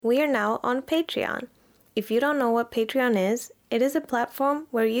we are now on Patreon. If you don't know what Patreon is, it is a platform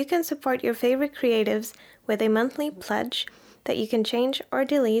where you can support your favorite creatives with a monthly pledge that you can change or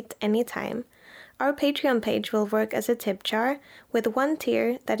delete anytime. Our Patreon page will work as a tip jar with one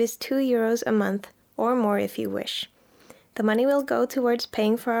tier that is €2 a month or more if you wish. The money will go towards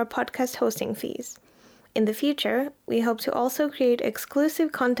paying for our podcast hosting fees. In the future, we hope to also create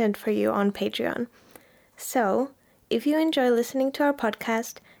exclusive content for you on Patreon. So, if you enjoy listening to our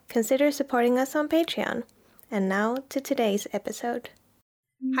podcast, consider supporting us on Patreon. And now to today's episode.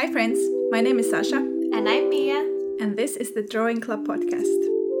 Hi friends, my name is Sasha. And I'm Mia. And this is the Drawing Club podcast.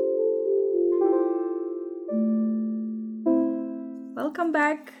 Welcome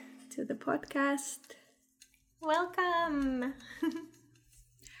back to the podcast. Welcome!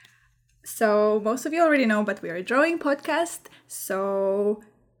 So, most of you already know, but we are a drawing podcast. So,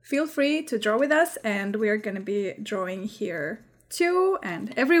 feel free to draw with us, and we are going to be drawing here too.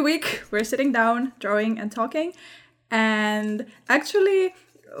 And every week we're sitting down, drawing and talking. And actually,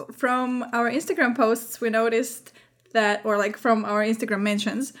 from our Instagram posts, we noticed that, or like from our Instagram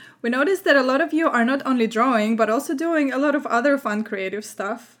mentions, we noticed that a lot of you are not only drawing, but also doing a lot of other fun creative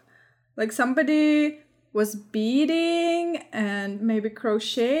stuff. Like somebody was beading and maybe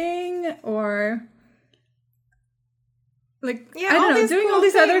crocheting or like, I don't know, doing all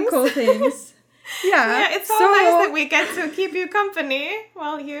these other cool things. Yeah, it's so nice that we get to keep you company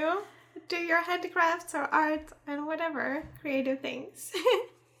while you do your handicrafts or art and whatever creative things.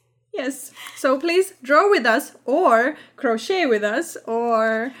 Yes, so please draw with us or crochet with us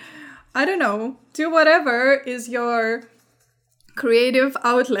or, I don't know, do whatever is your creative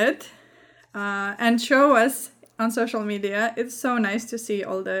outlet and show us on social media. It's so nice to see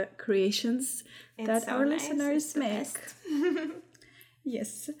all the creations that our listeners make.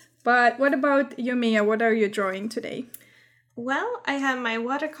 Yes, but what about you, Mia? What are you drawing today? Well, I have my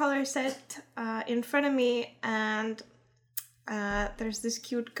watercolor set in front of me, and there's this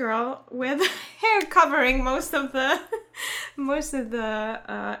cute girl with hair covering most of the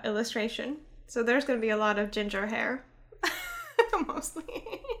illustration. So there's going to be a lot of ginger hair, mostly.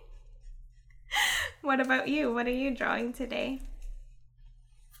 What about you? What are you drawing today?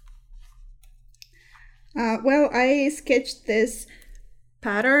 Well, I sketched this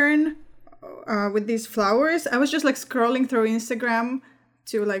pattern with these flowers. I was just like scrolling through Instagram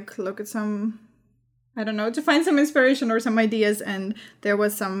to like look at some, I don't know, to find some inspiration or some ideas, and there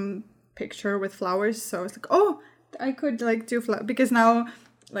was some picture with flowers, so I was like, oh, I could like do flowers, because now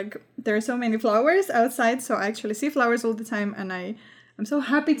like there are so many flowers outside, so I actually see flowers all the time, and I'm so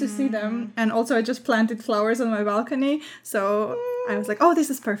happy to see them. And also I just planted flowers on my balcony, so I was like, oh,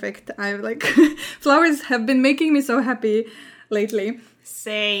 this is perfect. I like flowers have been making me so happy lately.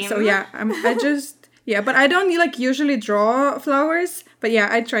 Same. So yeah, but I don't like usually draw flowers. But yeah,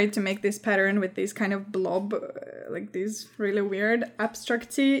 I tried to make this pattern with these kind of blob, like these really weird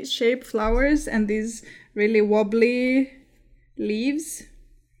abstract-y shape flowers and these really wobbly leaves.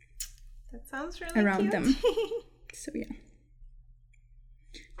 That sounds really around cute. them. So yeah.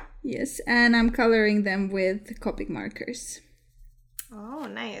 Yes, and I'm coloring them with Copic markers. Oh,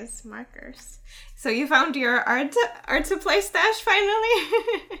 nice. Markers. So you found your art supply stash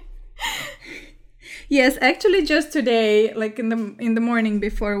finally? Yes, actually just today, like in the morning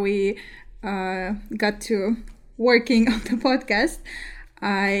before we got to working on the podcast,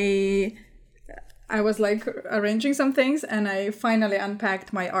 I was like arranging some things, and I finally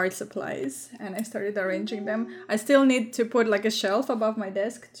unpacked my art supplies and I started arranging them. I still need to put like a shelf above my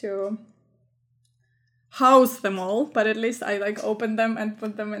desk to house them all, but at least I like opened them and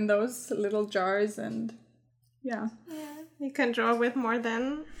put them in those little jars, and yeah. Yeah, you can draw with more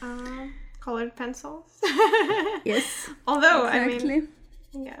than colored pencils. Yes. Although, exactly. I mean,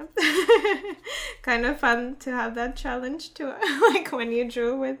 yeah, kind of fun to have that challenge to like when you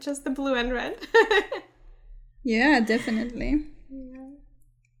drew with just the blue and red. Yeah, definitely. Yeah.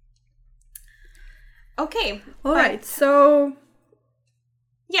 Okay. All right. So.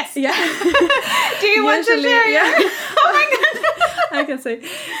 Yes. Yeah. Do you want to share? Yeah. Oh my god. I can say,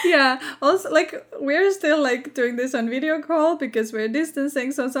 yeah. Also, like, we're still like doing this on video call because we're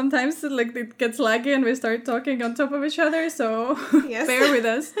distancing, so sometimes like it gets laggy and we start talking on top of each other. So yes. Bear with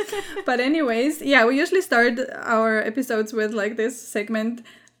us. But anyways, yeah, we usually start our episodes with like this segment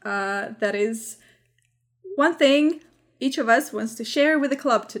that is one thing each of us wants to share with the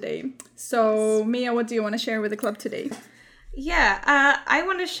club today. So Mia, what do you want to share with the club today? Yeah, I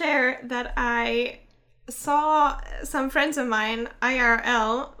want to share that I saw some friends of mine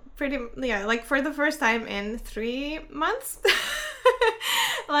IRL like for the first time in 3 months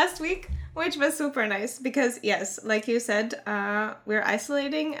last week, Which was super nice because, yes, like you said, we're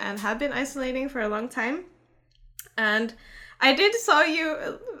isolating and have been isolating for a long time. And I did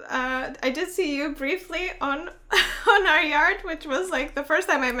see you briefly on our yard, which was like the first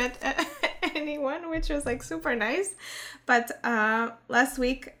time I met anyone, which was like super nice. But last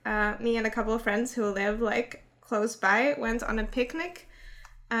week, me and a couple of friends who live like close by went on a picnic,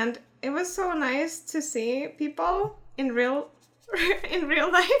 and it was so nice to see people in real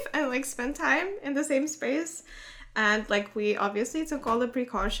life and like spend time in the same space. And like we obviously took all the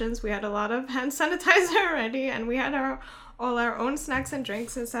precautions. We had a lot of hand sanitizer ready, and we had all our own snacks and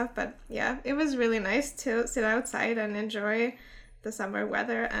drinks and stuff. But yeah, it was really nice to sit outside and enjoy the summer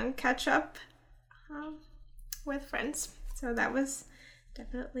weather and catch up with friends. So that was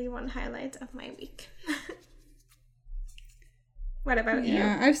definitely one highlight of my week. What about you?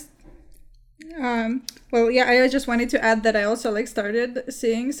 I just wanted to add that I also like started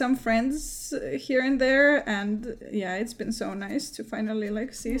seeing some friends here and there, and yeah, it's been so nice to finally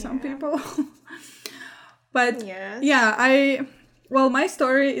like see some people. But my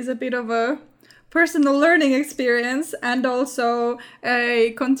story is a bit of a personal learning experience and also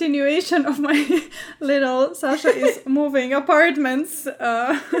a continuation of my little Sasha is moving apartments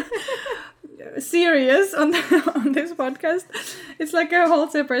series on this podcast. It's like a whole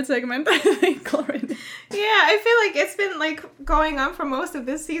separate segment, I think, already. Yeah, I feel like it's been like going on for most of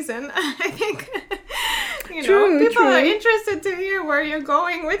this season. I think people are interested to hear where you're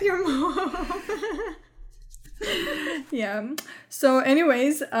going with your move. Yeah. So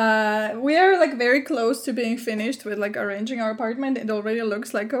anyways, we are like very close to being finished with like arranging our apartment. It already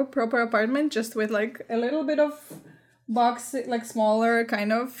looks like a proper apartment, just with like a little bit of like smaller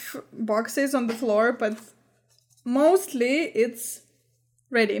kind of boxes on the floor, but mostly it's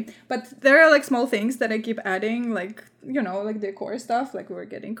ready. But there are like small things that I keep adding, like, like decor stuff, like we're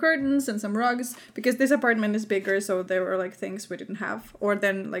getting curtains and some rugs because this apartment is bigger, so there were like things we didn't have, or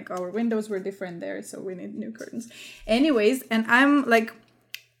then like our windows were different there, so we need new curtains. Anyways, and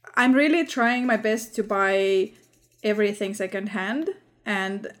I'm really trying my best to buy everything secondhand,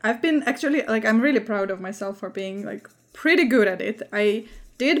 and I've been actually like, I'm really proud of myself for being like pretty good at it. I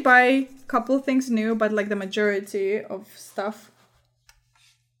did buy a couple things new, but like the majority of stuff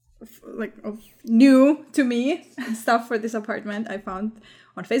of new to me stuff for this apartment I found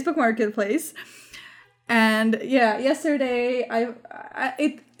on Facebook Marketplace. And yeah, yesterday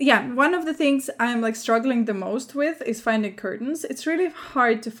one of the things I'm like struggling the most with is finding curtains. It's really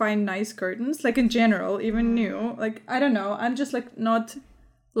hard to find nice curtains, like in general, even new. Like, I don't know, I'm just like not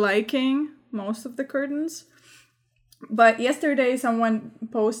liking most of the curtains. But yesterday someone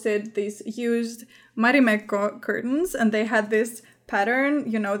posted these used Marimekko curtains, and they had this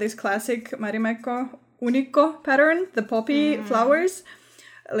pattern, this classic Marimekko Unico pattern, the poppy flowers,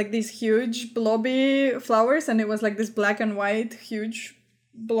 like these huge blobby flowers, and it was like this black and white huge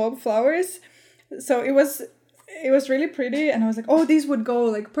blob flowers. So it was really pretty, and I was like, oh, these would go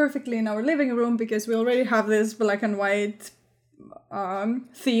like perfectly in our living room because we already have this black and white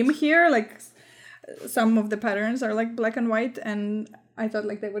theme here, like some of the patterns are like black and white, and I thought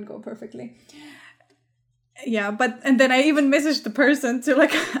like they would go perfectly. Yeah, and then I even messaged the person to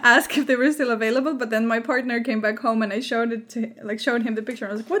like ask if they were still available, but then my partner came back home and I showed him the picture.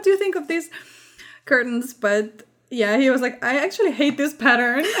 I was like, what do you think of these curtains? But yeah, he was like, I actually hate this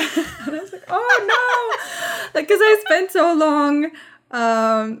pattern. And I was like, oh no, like, because I spent so long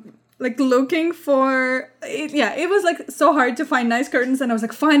like looking for it. Yeah, it was like so hard to find nice curtains, and I was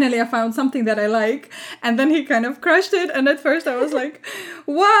like, finally I found something that I like. And then he kind of crushed it, and at first I was like,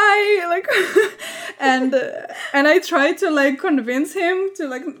 why, like and I tried to like convince him to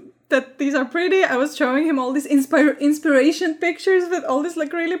like that these are pretty. I was showing him all these inspiration pictures with all these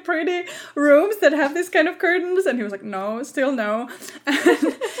like really pretty rooms that have this kind of curtains, and he was like, no, still no.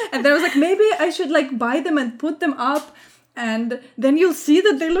 And then I was like, maybe I should like buy them and put them up, and then you'll see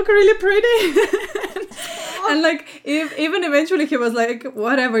that they look really pretty. And like, even eventually he was like,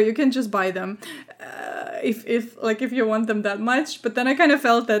 whatever, you can just buy them if you want them that much. But then I kind of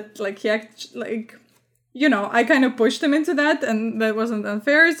felt that like he I kind of pushed him into that, and that wasn't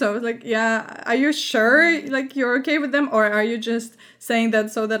unfair. So I was like, yeah, are you sure like you're okay with them, or are you just saying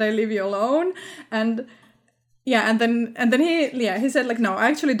that so that I leave you alone? And yeah, and then he said like, no, I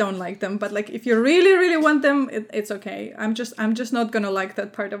actually don't like them, but like if you really really want them, it's okay. I'm just not gonna like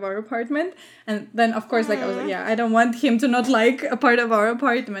that part of our apartment. And then of course like I was like, yeah, I don't want him to not like a part of our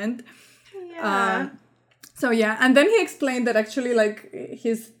apartment. Yeah. So yeah, and then he explained that actually like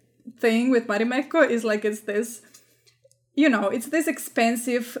his thing with Marimekko is like, it's this, it's this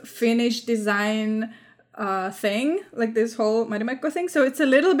expensive Finnish design thing, like this whole Marimekko thing. So it's a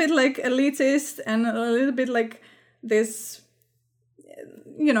little bit like elitist and a little bit like this,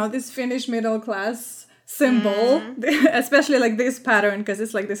 this Finnish middle class symbol, especially like this pattern, because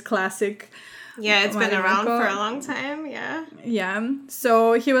it's like this classic. Yeah, it's been Marimekko. around for a long time. Yeah. Yeah.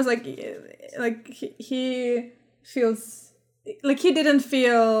 So he was like he feels like he didn't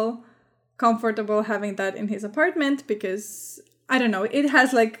feel comfortable having that in his apartment because I don't know. It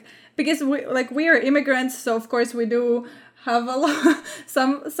has like because we are immigrants, so of course we do have a lot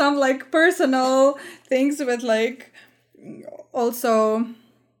some like personal things with like also.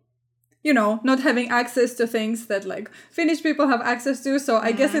 Not having access to things that like Finnish people have access to. So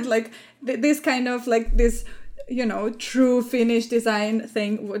I guess it like this kind of like this, true Finnish design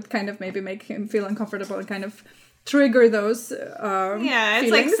thing would kind of maybe make him feel uncomfortable and kind of trigger those it's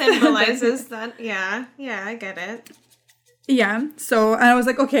feelings. like symbolizes that. Yeah, I get it. Yeah. So and I was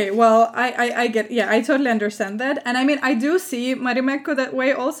like, okay, well, I get, I totally understand that. And I mean, I do see Marimekko that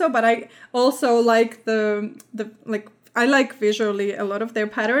way also, but I also like the like, I like visually a lot of their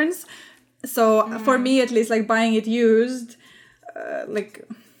patterns. So for me, at least, like buying it used, like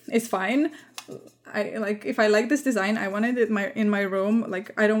is fine. I like if I like this design, I wanted it in my room.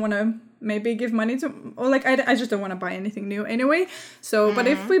 Like I don't want to maybe give money to, or like I just don't want to buy anything new anyway. So, but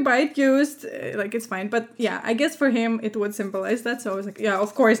if we buy it used, like it's fine. But yeah, I guess for him it would symbolize that. So I was like, yeah,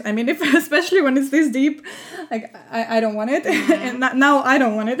 of course. I mean, if especially when it's this deep, like I don't want it, and now I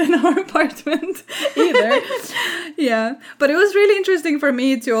don't want it in our apartment either. Yeah, but it was really interesting for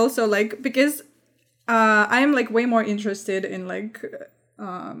me to also like because I'm like way more interested in like.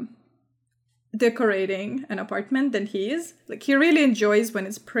 Decorating an apartment than he is. Like he really enjoys when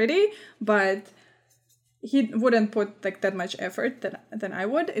it's pretty, but he wouldn't put like that much effort than I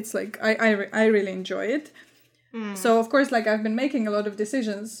would. It's like I really enjoy it. So of course, like I've been making a lot of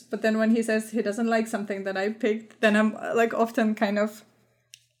decisions, but then when he says he doesn't like something that I picked, then I'm like often kind of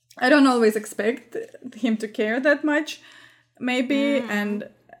I don't always expect him to care that much, maybe. And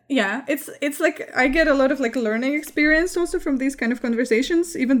yeah, it's like I get a lot of like learning experience also from these kind of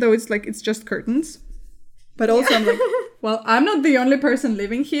conversations, even though it's like it's just curtains. But also I'm like, well, I'm not the only person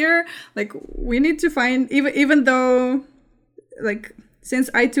living here. Like we need to find even though like since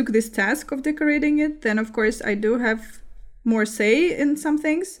I took this task of decorating it, then of course I do have more say in some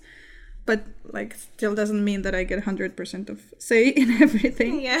things. But like still doesn't mean that I get 100% of say in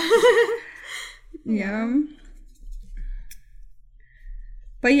everything. Yeah. Yeah.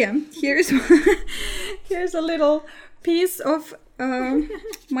 But yeah, here's a little piece of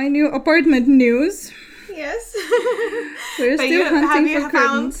my new apartment news. Yes. We're But still hunting for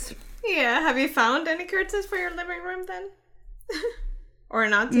curtains. Have you found any curtains for your living room then? Or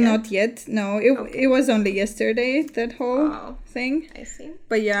not yet? Not yet. No, it was only yesterday, that whole thing. I see.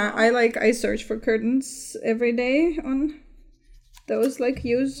 But yeah, I search for curtains every day on those like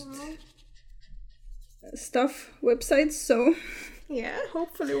used stuff websites. So yeah,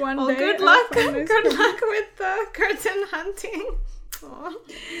 hopefully one day. Good luck. Good luck with the curtain hunting. Aww.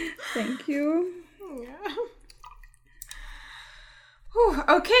 Thank you. Yeah. Whew,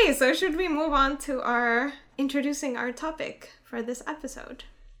 okay, so should we move on to introducing our topic for this episode?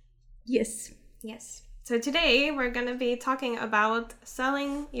 Yes. Yes. So today we're going to be talking about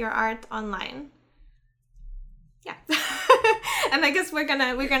selling your art online. Yeah. And I guess we're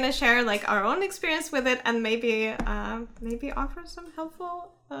gonna share like our own experience with it and maybe offer some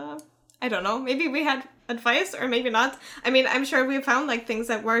helpful I don't know, maybe we had advice or maybe not. I mean, I'm sure we found like things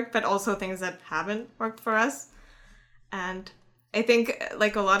that work, but also things that haven't worked for us. And I think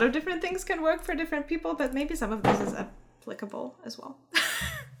like a lot of different things can work for different people, but maybe some of this is applicable as well.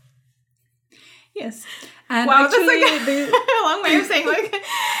 Yes. And wow, actually, that's like a long way of saying like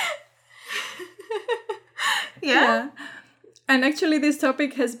yeah. And actually this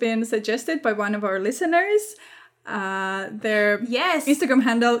topic has been suggested by one of our listeners. Their Instagram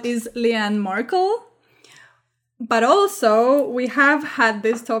handle is Leanne Markle. But also we have had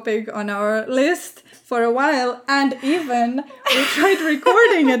this topic on our list for a while, and even we tried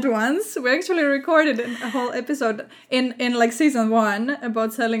recording it once. We actually recorded a whole episode in like season 1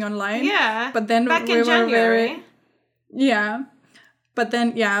 about selling online. Yeah. But then back we in were January. But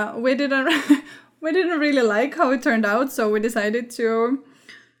then we didn't really like how it turned out, so we decided to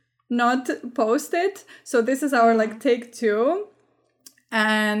not post it. So this is our like take 2.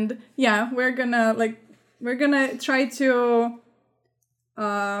 And yeah, we're gonna try to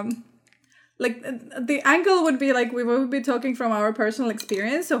like the angle would be like we will be talking from our personal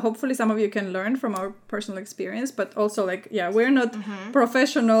experience, so hopefully some of you can learn from our personal experience, but also like we're not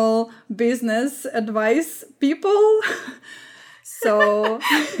professional business advice people. So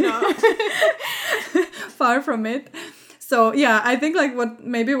far from it. So yeah, I think like what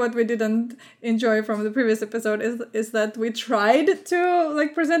we didn't enjoy from the previous episode is that we tried to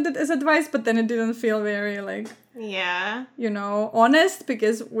like present it as advice, but then it didn't feel very like, yeah, you know, honest,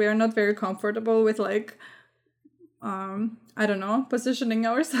 because we're not very comfortable with like I don't know, positioning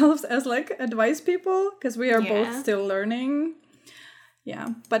ourselves as like advice people, because we are both still learning. Yeah,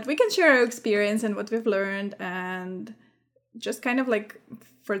 but we can share our experience and what we've learned, and just kind of like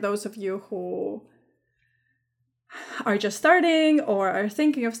for those of you who are just starting or are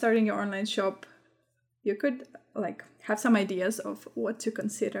thinking of starting your online shop, you could like have some ideas of what to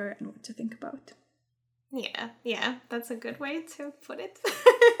consider and what to think about. Yeah, that's a good way to put it.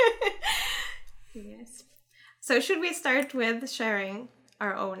 Yes. So should we start with sharing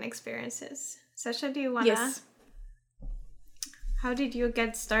our own experiences? Sasha, do you wanna? Yes. How did you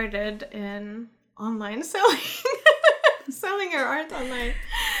get started in online selling? Selling your art online?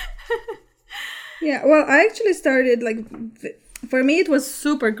 Yeah, well, I actually started like, for me it was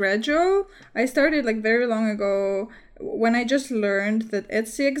super gradual. I started like very long ago when I just learned that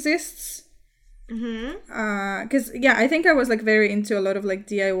Etsy exists. Because I think I was like very into a lot of like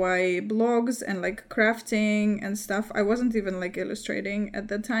DIY blogs and like crafting and stuff. I wasn't even like illustrating at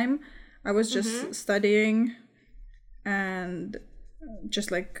that time. I was just studying, and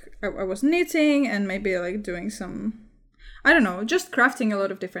just like I was knitting and maybe like doing some, I don't know, just crafting a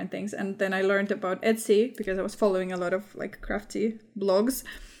lot of different things. And then I learned about Etsy because I was following a lot of like crafty blogs.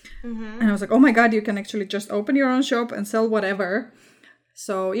 And I was like, oh my god, you can actually just open your own shop and sell whatever.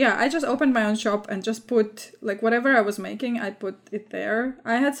 So yeah, I just opened my own shop and just put like whatever I was making, I put it there.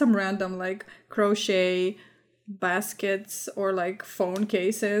 I had some random like crochet baskets or like phone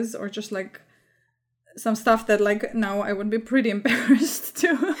cases or just like some stuff that like now I would be pretty embarrassed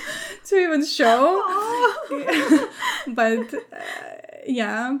to even show. But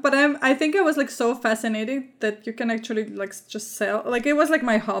I think I was like so fascinated that you can actually like just sell. Like it was like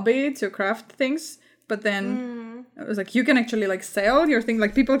my hobby to craft things, but then I was like, you can actually like sell your thing.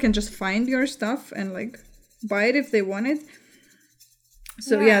 Like people can just find your stuff and like buy it if they want it.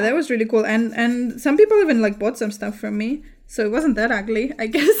 So yeah, that was really cool. And some people even like bought some stuff from me. So it wasn't that ugly, I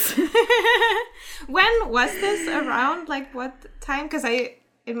guess. When was this around? Like what time? Because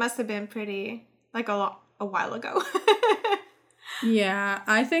it must have been pretty like a while ago. Yeah,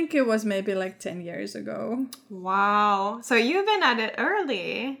 I think it was maybe like 10 years ago. Wow. So you've been at it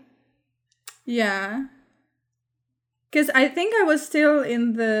early. Yeah. Because I think I was still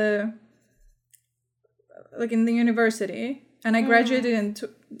in the university, and I graduated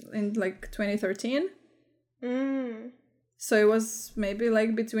in like 2013. So it was maybe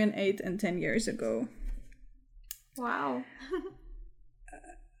like between 8 and 10 years ago. Wow.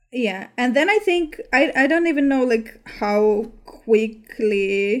 Yeah, and then I think I don't even know like how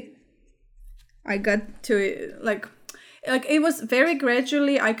quickly I got to it. Like it was very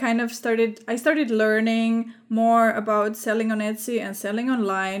gradually. I started learning more about selling on Etsy and selling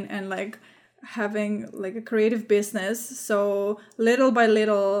online and like having like a creative business. So little by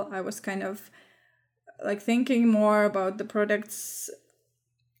little, I was kind of like thinking more about the products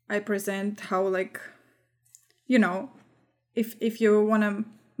I present, how like, you know, if you want to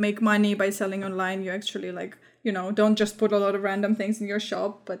make money by selling online, you actually like, you know, don't just put a lot of random things in your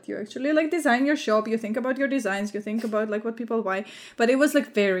shop, but you actually like design your shop. You think about your designs, you think about like what people buy. But it was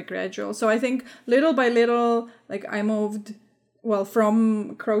like very gradual. So I think little by little, like I moved, well,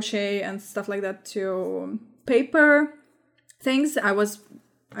 from crochet and stuff like that to paper things.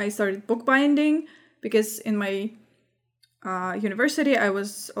 I started bookbinding because in my university, I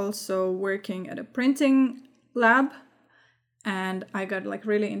was also working at a printing lab. And I got like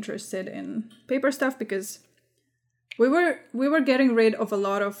really interested in paper stuff because we were getting rid of a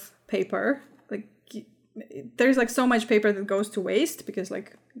lot of paper. Like there's like so much paper that goes to waste because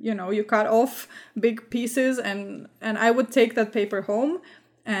like, you know, you cut off big pieces and I would take that paper home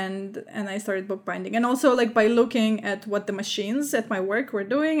and I started bookbinding. And also like by looking at what the machines at my work were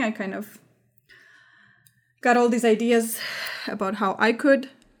doing, I kind of got all these ideas about how I could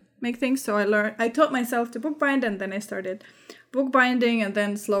make things. So I taught myself to bookbind, and then I started bookbinding, and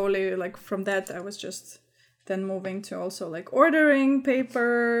then slowly like from that I was just then moving to also like ordering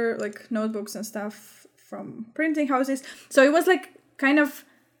paper, like notebooks and stuff from printing houses. So it was like kind of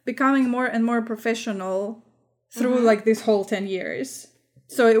becoming more and more professional through like this whole 10 years.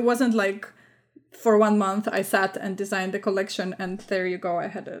 So it wasn't like for 1 month I sat and designed the collection and there you go. I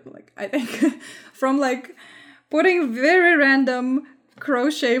had it like, I think from like putting very random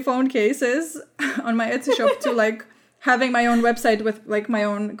crochet phone cases on my Etsy shop to like having my own website with like my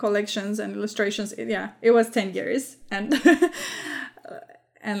own collections and illustrations, it was 10 years. And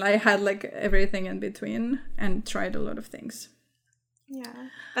and I had like everything in between and tried a lot of things. Yeah.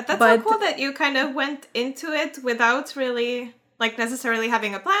 But that's so cool that you kind of went into it without really like necessarily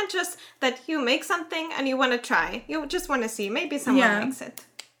having a plan, just that you make something and you want to try. You just want to see maybe someone makes it.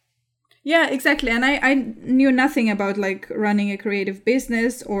 Yeah, exactly. And I knew nothing about like running a creative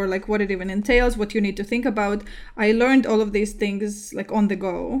business or like what it even entails, what you need to think about. I learned all of these things like on the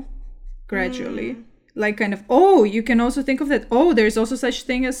go gradually. Like kind of, you can also think of that. There's also such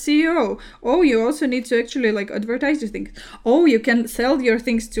thing as SEO. You also need to actually like advertise your things. You can sell your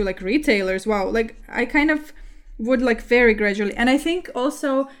things to like retailers. Wow. Like I kind of would like very gradually. And I think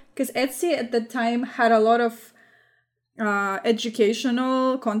also because Etsy at the time had a lot of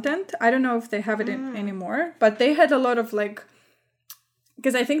educational content. I don't know if they have it anymore, but they had a lot of like,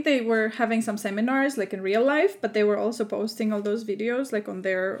 because I think they were having some seminars like in real life, but they were also posting all those videos like on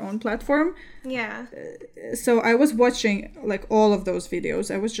their own platform. Yeah. So I was watching like all of those videos.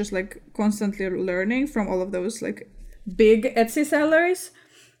 I was just like constantly learning from all of those like big Etsy sellers.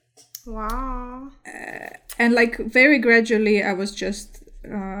 Wow. And like very gradually I was just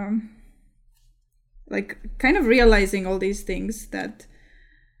like kind of realizing all these things, that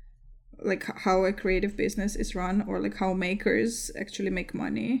like how a creative business is run, or like how makers actually make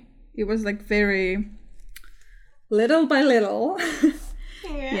money. It was like very little by little.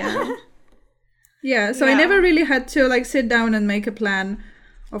 So I never really had to like sit down and make a plan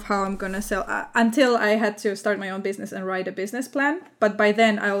of how I'm gonna sell until I had to start my own business and write a business plan. But by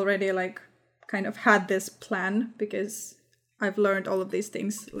then I already like kind of had this plan, because I've learned all of these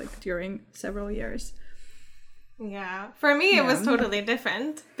things like during several years. Yeah. For me, it was totally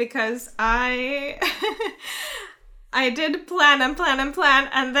different, because I did plan, and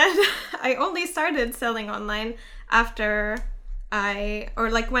then I only started selling online after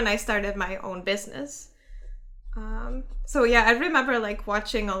when I started my own business. So yeah, I remember like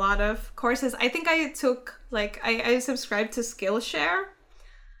watching a lot of courses. I think I took like, I subscribed to Skillshare,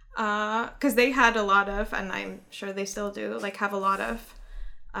 because they had a lot of, and I'm sure they still do, like have a lot of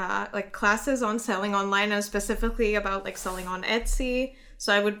like classes on selling online, and specifically about like selling on Etsy.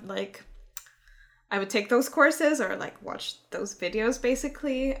 So I would take those courses or like watch those videos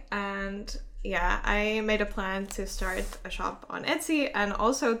basically. And yeah, I made a plan to start a shop on Etsy, and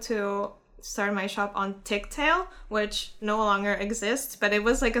also to start my shop on Ticktail, which no longer exists, but it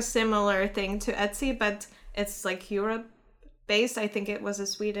was like a similar thing to Etsy, but it's like Europe based. I think it was a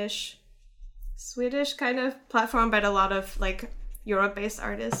Swedish kind of platform, but a lot of like Europe-based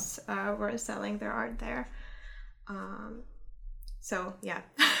artists were selling their art there. So yeah,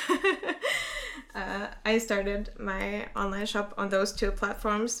 I started my online shop on those two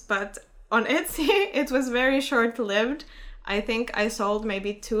platforms, but on Etsy it was very short-lived. I think I sold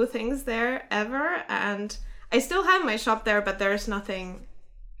maybe 2 things there ever, and I still have my shop there, but there's nothing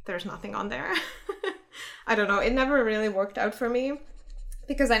on there. I don't know, it never really worked out for me,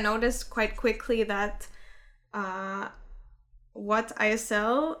 because I noticed quite quickly that what I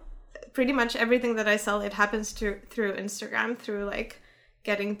sell, pretty much everything that I sell, it happens through Instagram, through like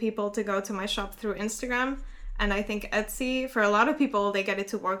getting people to go to my shop through Instagram. And I think Etsy, for a lot of people, they get it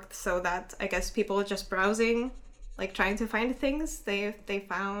to work so that I guess people just browsing, like trying to find things, they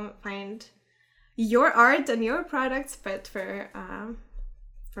find your art and your products. But for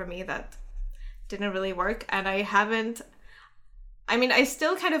me, that didn't really work, and I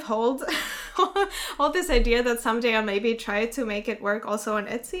still kind of hold this idea that someday I'll maybe try to make it work also on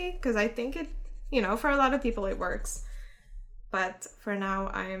Etsy, because I think it, for a lot of people it works. But for now,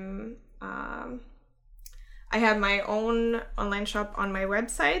 I have my own online shop on my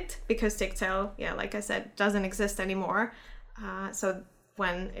website, because Ticktail, like I said, doesn't exist anymore. So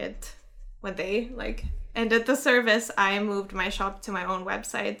when they like ended the service, I moved my shop to my own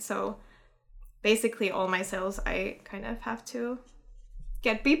website. So basically all my sales, I kind of have to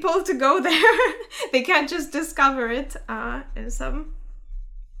get people to go there. They can't just discover it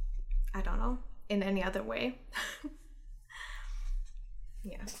in any other way.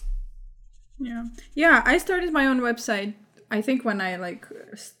 Yeah, I started my own website, I think, when I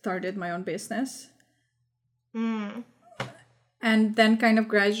started my own business. And then kind of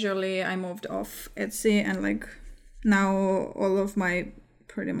gradually I moved off Etsy, and now all of my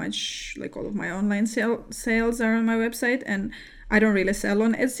online sales are on my website, and I don't really sell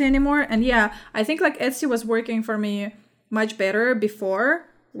on Etsy anymore. And I think Etsy was working for me much better before,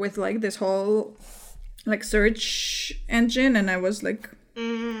 with this whole search engine, and I was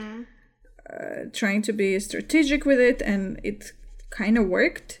trying to be strategic with it, and it kind of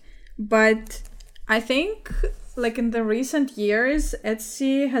worked. But I think like in the recent years,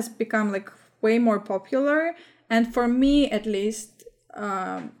 Etsy has become like way more popular, and for me at least,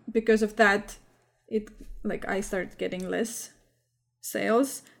 because of that, it like I started getting less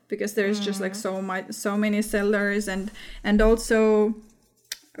sales because there's just like so many sellers, and also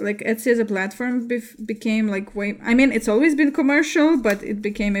like Etsy as a platform became like way. I mean, it's always been commercial, but it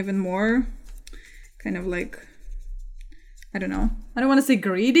became even more kind of like, I don't know. I don't want to say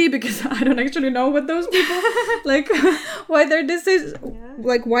greedy because I don't actually know what those people like why their decisions,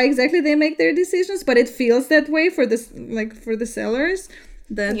 like why exactly they make their decisions, but it feels that way for this, like for the sellers.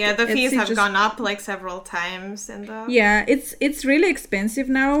 That the fees have gone up like several times in the. Yeah, it's really expensive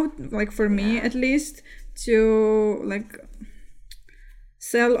now, like for me at least, to like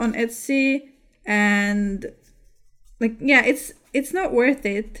sell on Etsy, and like it's not worth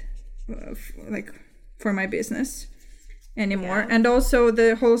it, like for my business anymore. And also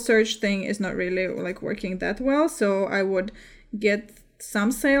the whole search thing is not really like working that well, so I would get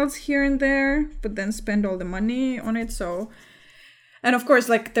some sales here and there but then spend all the money on it. So, and of course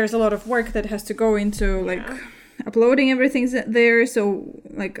like there's a lot of work that has to go into like uploading everything there. So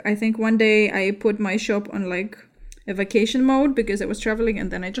like I think one day I put my shop on like a vacation mode because I was traveling,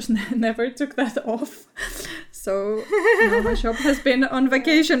 and then I just never took that off. So now my shop has been on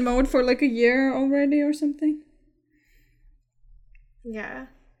vacation mode for like a year already or something. Yeah.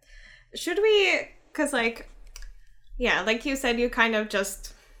 Should we, because like, yeah, like you said, you kind of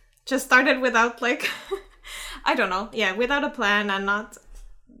just started without like, I don't know, without a plan and not,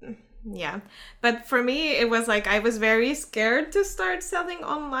 But for me, it was like I was very scared to start selling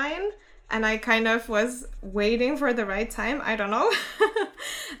online, and I kind of was waiting for the right time. I don't know.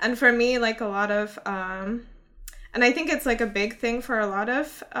 And for me, like a lot of, and I think it's like a big thing for a lot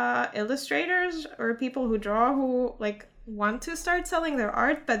of illustrators or people who draw who like want to start selling their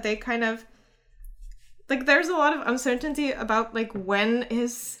art, but they kind of like there's a lot of uncertainty about like when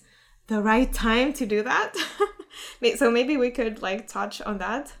is the right time to do that. So maybe we could like touch on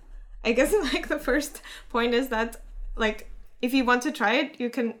that. I guess like the first point is that like if you want to try it, you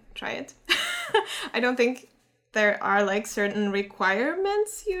can try it. I don't think there are like certain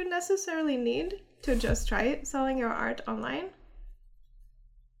requirements you necessarily need to just try selling your art online.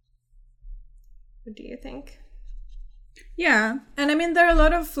 What do you think? Yeah, and I mean there are a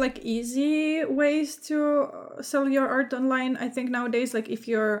lot of like easy ways to sell your art online. I think nowadays, like if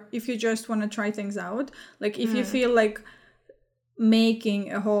you just want to try things out, like if you feel like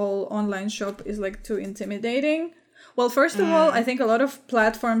making a whole online shop is like too intimidating. Well, first of all, I think a lot of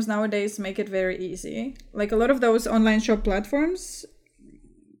platforms nowadays make it very easy. Like a lot of those online shop platforms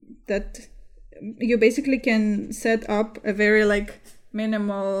that you basically can set up a very like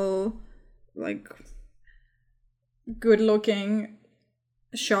minimal, like good looking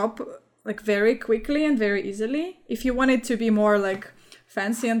shop like very quickly and very easily. If you want it to be more like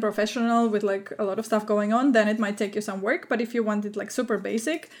fancy and professional with like a lot of stuff going on, then it might take you some work. But if you want it like super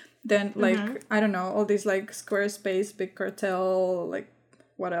basic, then like I don't know, all these like Squarespace, Big Cartel, like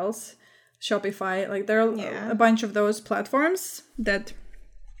what else, Shopify, like there are a bunch of those platforms that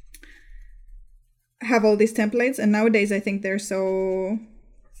have all these templates, and nowadays I think they're so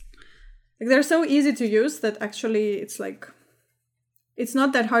easy to use that actually it's like it's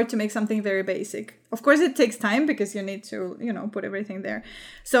not that hard to make something very basic. Of course it takes time because you need to, you know, put everything there.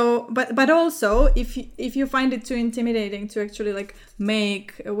 So but also if you find it too intimidating to actually like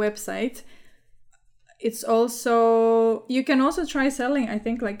make a website, it's also, you can also try selling, I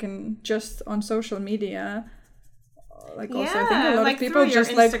think, like in just on social media. Like also I think a lot like of people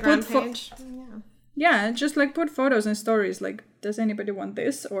just like Instagram put just like put photos and stories like, does anybody want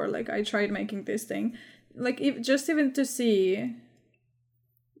this? Or like, I tried making this thing. Like just even to see,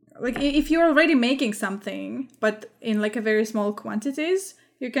 like if you're already making something, but in like a very small quantities,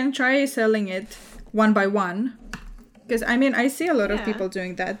 you can try selling it one by one. Because I mean, I see a lot of people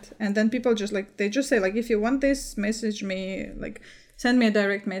doing that. And then people just like, they just say like, if you want this, message me, like send me a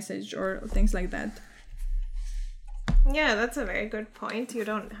direct message or things like that. Yeah, that's a very good point. You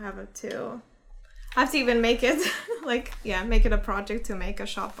don't have to even make it like, make it a project to make a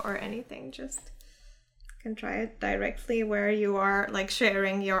shop or anything. Just can try it directly where you are like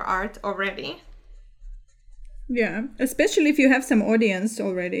sharing your art already. Yeah, especially if you have some audience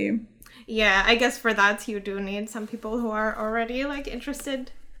already. Yeah, I guess for that you do need some people who are already like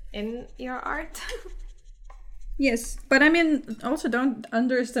interested in your art. Yes, but I mean, also don't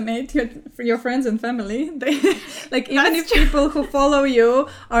underestimate your friends and family. They like even if people who follow you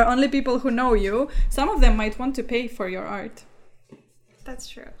are only people who know you, some of them might want to pay for your art. That's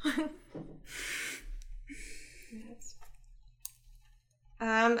true.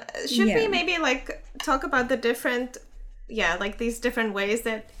 Should we Yeah. maybe like talk about the different, like these different ways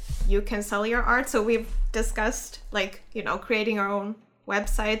that you can sell your art? So we've discussed like, creating your own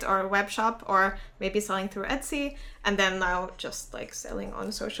website or web shop, or maybe selling through Etsy, and then now just like selling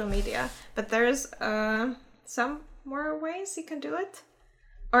on social media. But there's some more ways you can do it,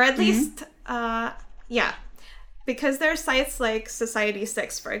 or at least because there's sites like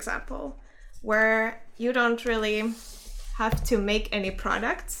Society6, for example, where you don't really have to make any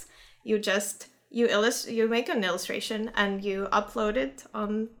products. You just you make an illustration and you upload it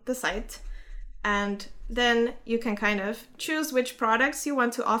on the site, and then you can kind of choose which products you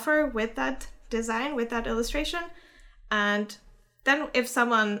want to offer with that design, with that illustration. And then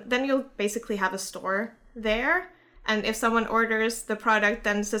then you'll basically have a store there. And if someone orders the product,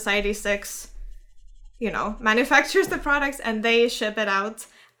 then Society6, manufactures the products and they ship it out.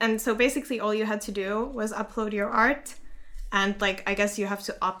 And so basically all you had to do was upload your art. And like, I guess you have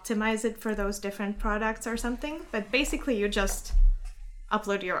to optimize it for those different products or something. But basically you just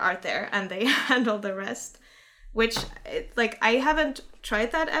upload your art there and they handle the rest. Which, like, I haven't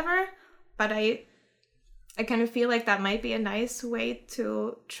tried that ever, but I kind of feel like that might be a nice way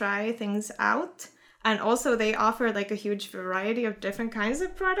to try things out. And also they offer like a huge variety of different kinds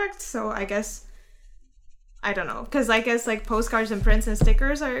of products. So I guess, I don't know, because I guess like postcards and prints and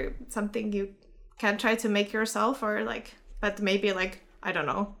stickers are something you can try to make yourself, or like, but maybe like, I don't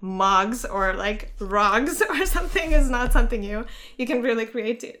know, mugs or like rugs or something is not something you can really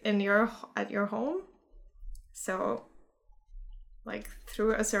create at your home. So like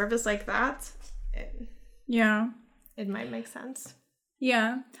through a service like that, it might make sense.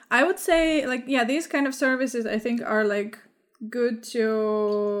 Yeah, I would say like, these kind of services I think are like good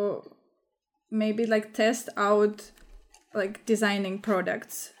to maybe like test out like designing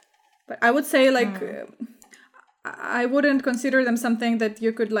products. But I would say like I wouldn't consider them something that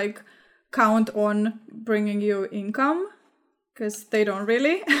you could like count on bringing you income, because they don't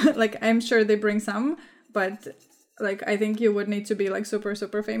really. Like, I'm sure they bring some, but like I think you would need to be like super,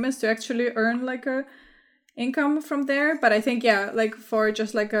 super famous to actually earn like a income from there. But I think, like for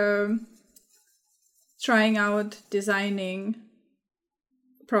just like trying out designing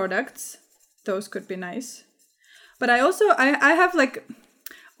products, those could be nice. But I also, I have like,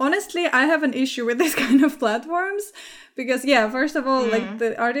 honestly, I have an issue with this kind of platforms because, first of all, like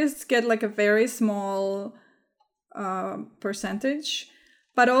the artists get like a very small percentage,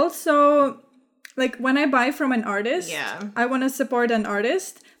 but also like when I buy from an artist, I want to support an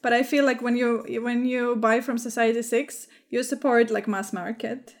artist, but I feel like when you buy from Society6, you support like mass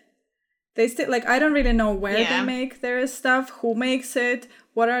market. They still, like, I don't really know where they make their stuff, who makes it,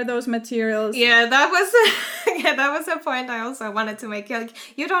 what are those materials. That was a point I also wanted to make. Like,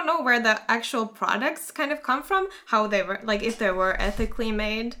 you don't know where the actual products kind of come from, how they were, like if they were ethically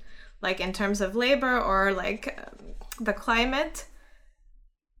made, like in terms of labor or like the climate.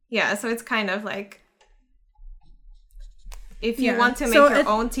 So it's kind of like, if you want to make your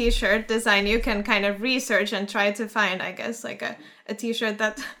own t-shirt design, you can kind of research and try to find, I guess, like a t-shirt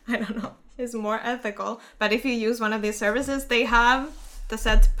that, I don't know, is more ethical. But if you use one of these services, they have the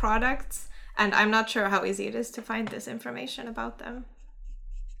set products, and I'm not sure how easy it is to find this information about them.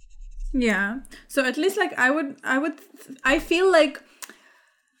 So at least like I feel like,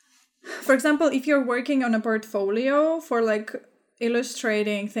 for example, if you're working on a portfolio for like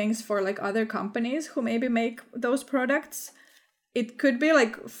illustrating things for like other companies who maybe make those products, it could be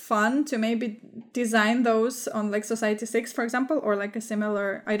like fun to maybe design those on like Society6, for example, or like a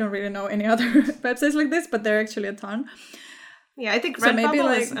similar, I don't really know any other websites like this, but there are actually a ton. I think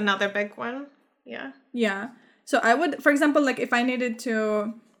Redbubble is another big one. So I would, for example, like if I needed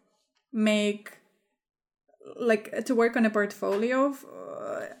to make, like to work on a portfolio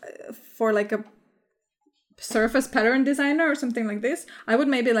for like a surface pattern designer or something like this, I would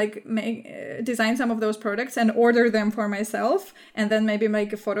maybe like design some of those products and order them for myself, and then maybe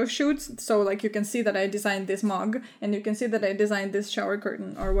make a photo shoot, so like you can see that I designed this mug and you can see that I designed this shower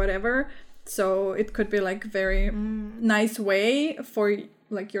curtain or whatever. So it could be like very nice way for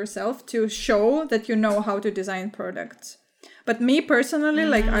like yourself to show that you know how to design products. But me personally,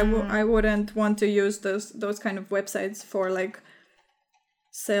 like I wouldn't want to use those kind of websites for like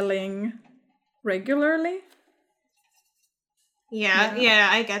selling regularly.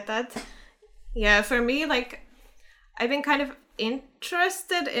 I get that. For me, like, I've been kind of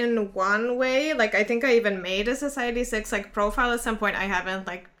interested in one way. Like, I think I even made a Society6 like profile at some point. I haven't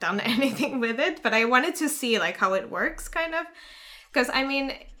like done anything with it, but I wanted to see like how it works, kind of, because I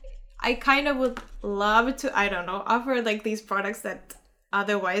mean, I kind of would love to, I don't know, offer like these products that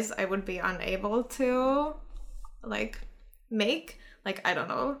otherwise I would be unable to like make. like, I don't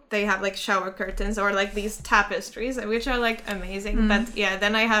know, they have like shower curtains or like these tapestries, which are like amazing. But yeah,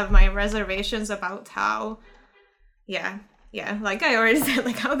 then I have my reservations about how, yeah, like I already said,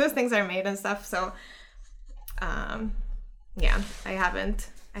 like how those things are made and stuff. So, yeah, I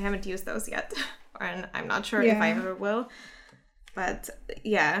haven't used those yet, and I'm not sure if I ever will. But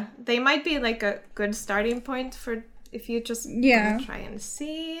yeah, they might be like a good starting point for if you just try and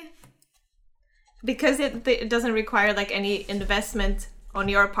see. Because it doesn't require like any investment on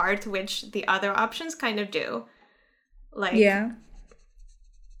your part, which the other options kind of do. Like,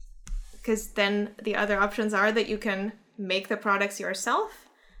 because then the other options are that you can make the products yourself,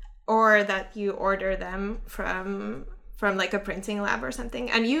 or that you order them from like a printing lab or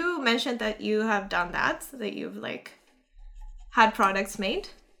something. And you mentioned that you have done that you've like had products made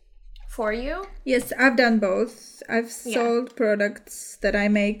for you. Yes, I've done both. I've sold products that I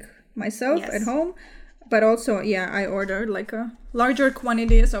make myself at home, but also I ordered like a larger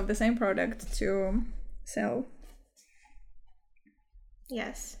quantities of the same product to sell.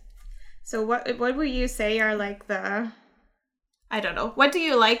 Yes. So what would you say are like the, I don't know, what do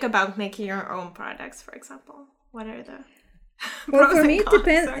you like about making your own products, for example? What are the well, for me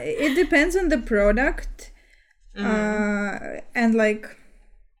it depends on the product, and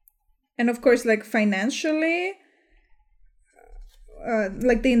of course like financially,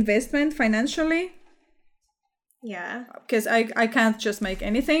 like the investment financially. Yeah. Because I can't just make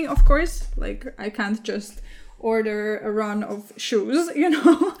anything, of course. Like I can't just order a run of shoes,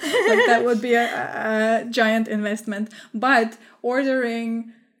 like that would be a giant investment. But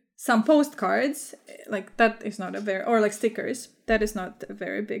ordering some postcards, like that is not or like stickers, that is not a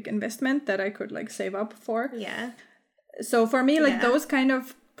very big investment that I could like save up for. Yeah. So for me, like those kind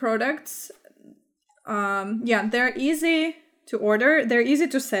of products, they're easy to order. They're easy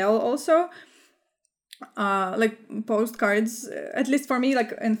to sell also. Like postcards, at least for me,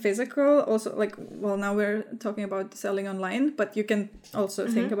 like in physical, also like, well, now we're talking about selling online, but you can also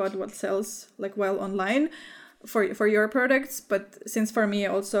think about what sells like well online for your products. But since for me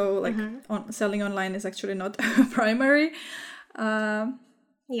also like selling online is actually not primary income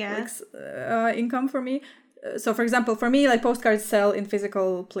for me. So for example, for me, like postcards sell in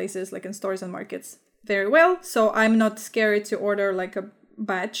physical places, like in stores and markets very well. So I'm not scared to order like a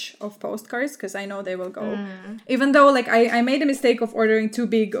batch of postcards because I know they will go. Even though like I made a mistake of ordering too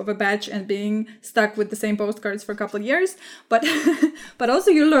big of a batch and being stuck with the same postcards for a couple of years, but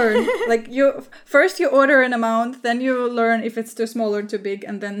also you learn. Like you order an amount, then you learn if it's too small or too big,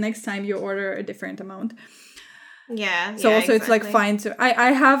 and then next time you order a different amount. So also it's like fine to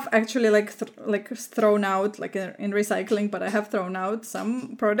I have actually like thrown out like in recycling, but I have thrown out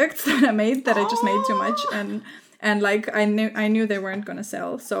some products that I made that I just made too much, and like I knew they weren't gonna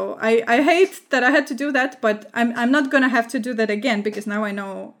sell. So I hate that I had to do that, but I'm not gonna have to do that again because now I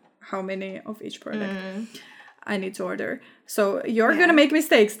know how many of each product I need to order. So you're gonna make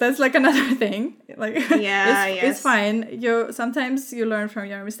mistakes. That's like another thing. Like it's fine. Sometimes you learn from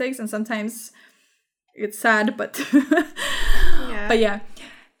your mistakes, and sometimes it's sad, but but yeah.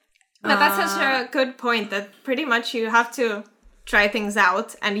 But that's such a good point that pretty much you have to try things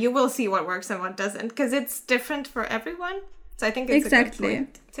out and you will see what works and what doesn't, because it's different for everyone. So I think it's a good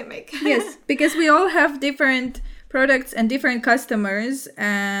point to make. Yes, because we all have different products and different customers,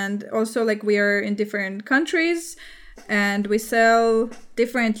 and also like we are in different countries and we sell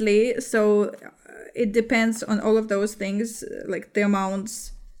differently. So it depends on all of those things, like the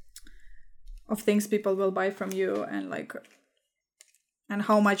amounts of things people will buy from you, and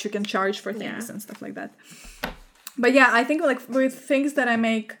how much you can charge for things and stuff like that. But yeah, I think like with things that I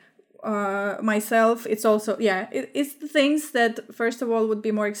make myself, it's also it's the things that first of all would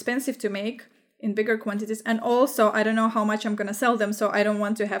be more expensive to make in bigger quantities, and also I don't know how much I'm gonna sell them, so I don't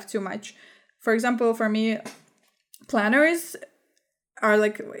want to have too much. For example, for me, planners are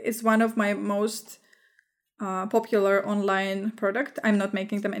like, it's one of my most popular online product. I'm not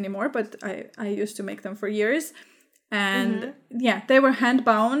making them anymore, but I used to make them for years. And they were hand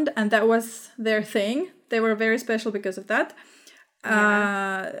bound, and that was their thing. They were very special because of that.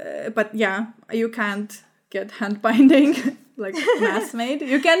 But you can't get hand binding like mass made.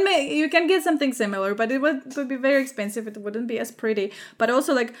 You can get something similar, but it would be very expensive. It wouldn't be as pretty. But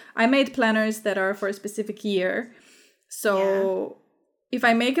also like I made planners that are for a specific year. So if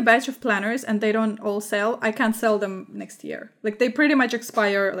I make a batch of planners and they don't all sell, I can't sell them next year. Like they pretty much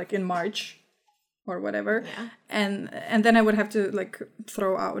expire like in March or whatever. And then I would have to like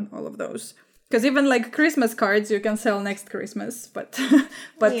throw out all of those. Because even like Christmas cards you can sell next Christmas, but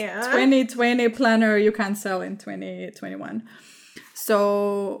 2020 planner you can't sell in 2021.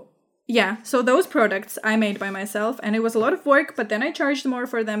 So yeah, so those products I made by myself, and it was a lot of work, but then I charged more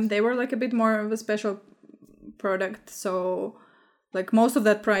for them. They were like a bit more of a special product, so like most of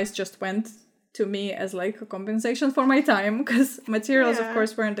that price just went to me as like a compensation for my time, because materials of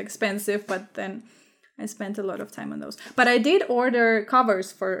course weren't expensive, but then I spent a lot of time on those. But I did order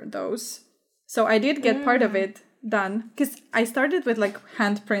covers for those, so I did get part of it done, because I started with like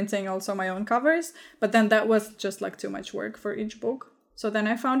hand printing also my own covers, but then that was just like too much work for each book. So then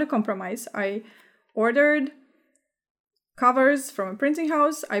I found a compromise. I ordered covers from a printing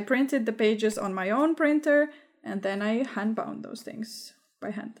house, I printed the pages on my own printer, and then I hand bound those things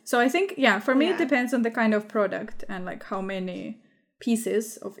by hand. So I think, for me it depends on the kind of product and like how many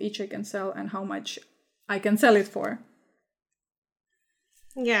pieces of each I can sell and how much I can sell it for.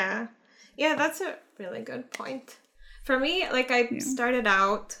 Yeah, that's a really good point. For me, like I started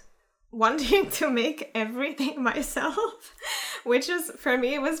out wanting to make everything myself, which is, for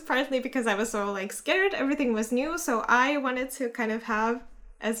me, it was partly because I was so like scared, everything was new, so I wanted to kind of have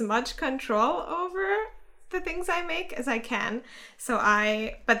as much control over the things I make as I can.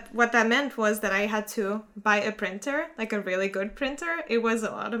 But what that meant was that I had to buy a printer, like a really good printer. It was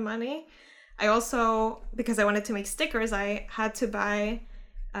a lot of money. I also, because I wanted to make stickers, I had to buy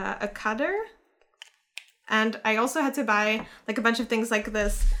a cutter, and I also had to buy like a bunch of things like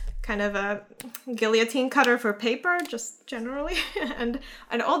this kind of a guillotine cutter for paper, just generally, and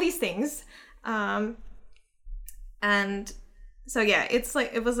all these things. And so it's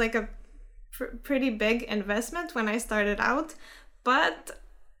like, it was like a pretty big investment when I started out, but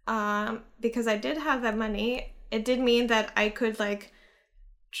because I did have that money, it did mean that I could like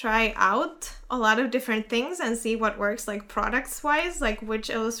try out a lot of different things and see what works, like products wise, like which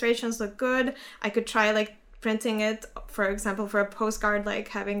illustrations look good. I could try like printing it, for example, for a postcard, like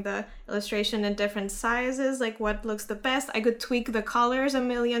having the illustration in different sizes, like what looks the best. I could tweak the colors a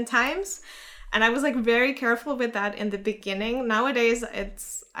million times. And I was like very careful with that in the beginning. Nowadays,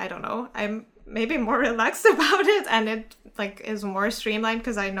 I don't know, I'm maybe more relaxed about it, and it like is more streamlined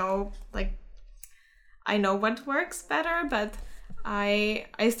because I know what works better. But I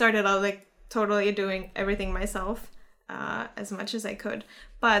started out like totally doing everything myself as much as I could.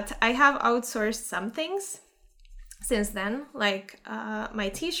 But I have outsourced some things since then, like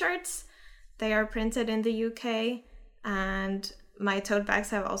my t-shirts, they are printed in the UK, and my tote bags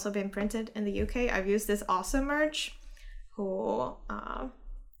have also been printed in the UK. I've used this Awesome Merch, who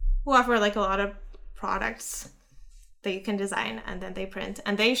offer like a lot of products that you can design and then they print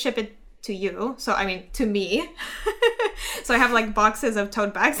and they ship it to you. So I mean, to me. So I have like boxes of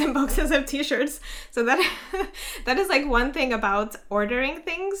tote bags and boxes of t-shirts. So that is like one thing about ordering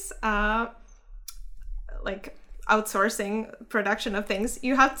things, like outsourcing production of things.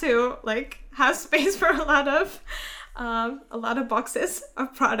 You have to like have space for a lot of boxes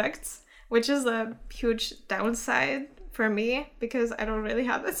of products, which is a huge downside for me because I don't really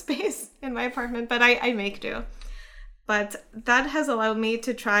have the space in my apartment, but I make do. But that has allowed me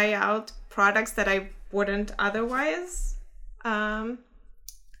to try out products that I wouldn't otherwise. And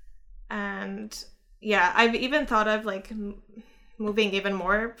I've even thought of like moving even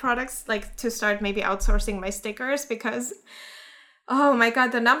more products, like to start maybe outsourcing my stickers, because oh my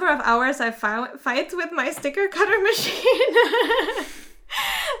god, the number of hours I fight with my sticker cutter machine.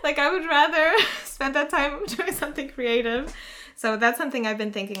 Like I would rather spend that time doing something creative. So that's something I've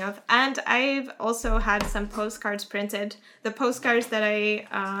been thinking of. And I've also had some postcards printed. The postcards that I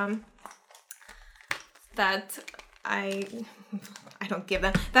don't give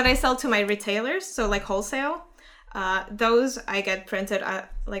them, that I sell to my retailers, so like wholesale. Those I get printed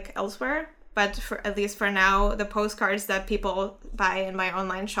like elsewhere. But at least for now, the postcards that people buy in my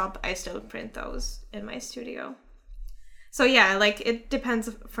online shop, I still print those in my studio. So yeah, like it depends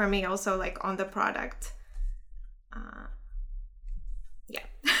for me also like on the product.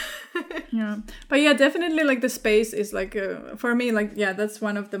 Yeah, but yeah, definitely like the space is like for me, like that's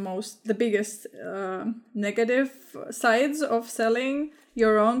one of the biggest negative sides of selling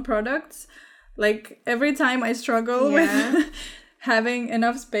your own products. Like every time I struggle with having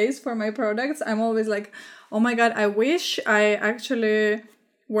enough space for my products, I'm always like, oh my god, I wish I actually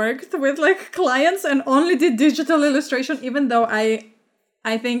worked with like clients and only did digital illustration, even though I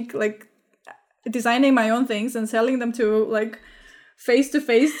think like designing my own things and selling them to like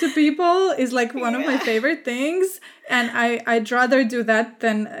face-to-face to people is like one of my favorite things, and I'd rather do that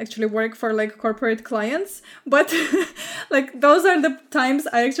than actually work for like corporate clients. But like those are the times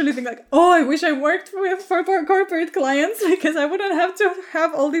I actually think like, oh, I wish I worked for corporate clients, because I wouldn't have to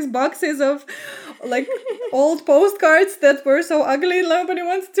have all these boxes of like old postcards that were so ugly nobody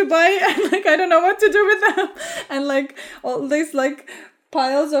wants to buy, and like I don't know what to do with them, and like all these like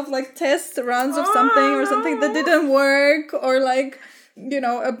piles of like test runs of something or something that didn't work, or like, you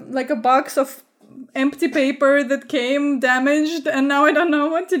know, a box of empty paper that came damaged, and now I don't know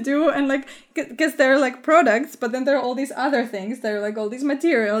what to do. And like, because they're like products, but then there are all these other things. There are like all these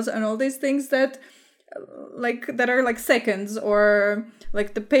materials and all these things that are like seconds, or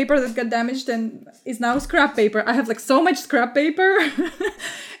like the paper that got damaged and is now scrap paper. I have like so much scrap paper.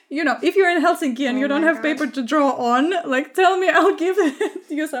 You know, if you're in Helsinki and you don't have paper to draw on, like, tell me, I'll give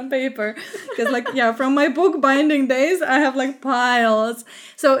you some paper. Because like, yeah, from my book binding days, I have like piles.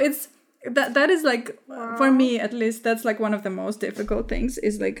 So it's that is like, for me at least, that's like one of the most difficult things,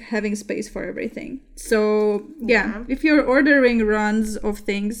 is like having space for everything. So yeah, if you're ordering runs of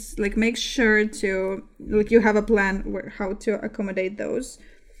things, like, make sure to like, you have a plan how to accommodate those.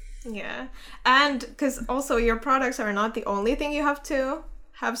 Yeah, and because also your products are not the only thing you have to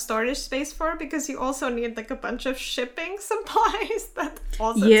have storage space for, because you also need like a bunch of shipping supplies that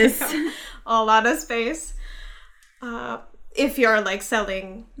also take up a lot of space. If you're like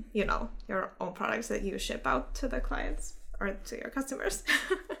selling, you know, your own products that you ship out to the clients or to your customers.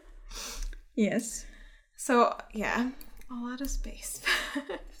 Yes. So yeah, a lot of space.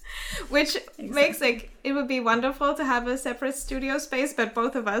 Which makes like, it would be wonderful to have a separate studio space, but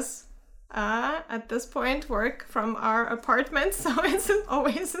both of us at this point work from our apartment, so it's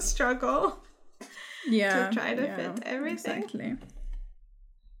always a struggle to try to fit everything. Exactly.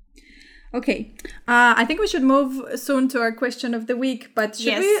 Okay, I think we should move soon to our question of the week, but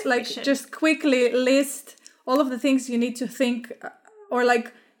should we just quickly list all of the things you need to think, or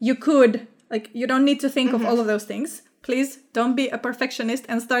like you could, like, you don't need to think of all of those things. Please don't be a perfectionist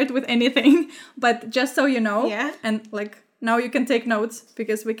and start with anything, but just so you know, and like, now you can take notes,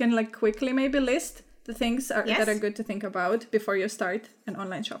 because we can like quickly maybe list the things that are good to think about before you start an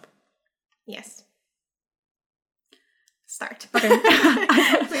online shop. Yes. Start. Okay.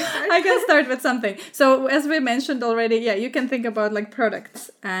 I can start with something. So as we mentioned already, you can think about like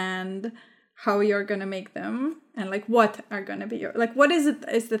products and how you're going to make them, and like what are going to be what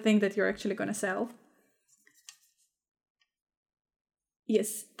is the thing that you're actually going to sell.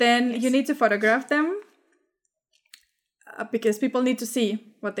 Yes. Then you need to photograph them, because people need to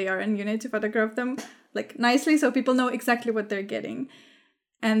see what they are, and you need to photograph them like nicely so people know exactly what they're getting.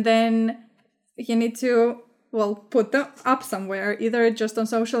 And then you need to put them up somewhere, either just on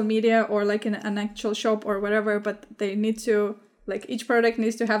social media or like in an actual shop or whatever, but they need to, like, each product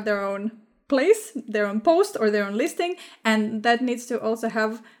needs to have their own place, their own post or their own listing, and that needs to also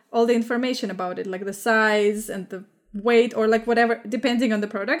have all the information about it, like the size and the weight, or like whatever, depending on the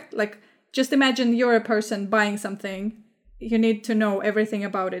product. Like, just imagine you're a person buying something, you need to know everything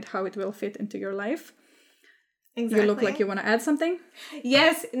about it, how it will fit into your life. Exactly. You look like you want to add something.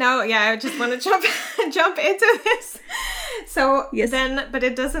 Yes. No. Yeah. I just want to jump into this. So then, but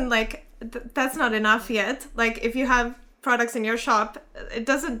it doesn't that's not enough yet. Like, if you have products in your shop, it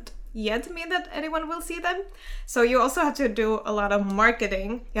doesn't yet mean that anyone will see them. So you also have to do a lot of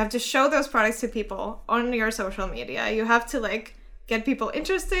marketing. You have to show those products to people on your social media. You have to like get people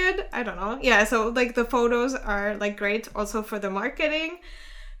interested. I don't know. Yeah. So like the photos are like great also for the marketing.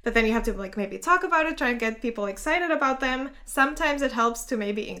 But then you have to like maybe talk about it, try and get people excited about them. Sometimes it helps to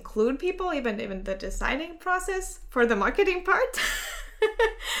maybe include people even in the designing process for the marketing part.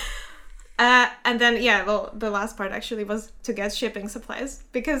 And then, the last part actually was to get shipping supplies,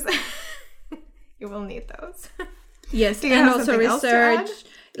 because you will need those. Yes, and also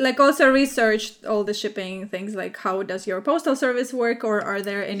research all the shipping things, like how does your postal service work, or are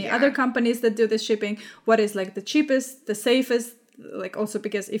there any other companies that do the shipping? What is like the cheapest, the safest? Like, also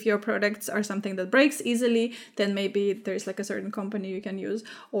because if your products are something that breaks easily, then maybe there's like a certain company you can use.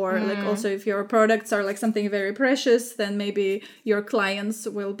 Or like, also if your products are like something very precious, then maybe your clients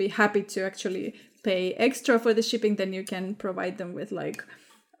will be happy to actually pay extra for the shipping. Then you can provide them with like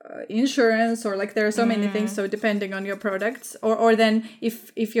insurance, or like there are so many things. So depending on your products, or then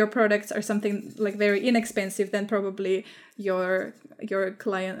if your products are something like very inexpensive, then probably your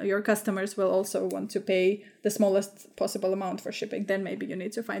customers will also want to pay the smallest possible amount for shipping. Then maybe you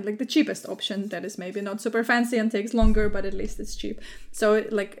need to find like the cheapest option that is maybe not super fancy and takes longer, but at least it's cheap. So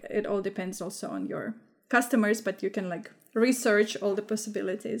like it all depends also on your customers, but you can like research all the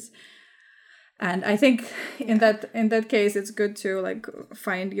possibilities. And I think in that case, it's good to like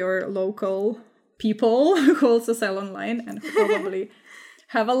find your local people who also sell online and who probably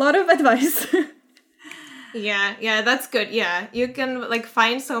have a lot of advice. Yeah, that's good. Yeah, you can like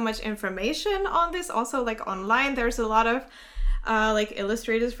find so much information on this also like online. There's a lot of like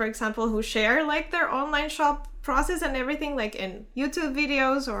illustrators, for example, who share like their online shop process and everything, like in YouTube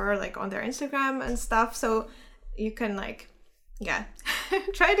videos or like on their Instagram and stuff. So you can like,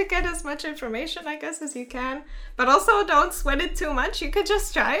 try to get as much information, I guess, as you can. But also don't sweat it too much. You could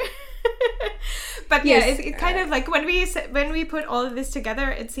just try. But yeah, Yes. it kind of like when we put all of this together,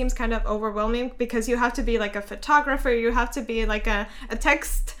 it seems kind of overwhelming because you have to be like a photographer, you have to be like a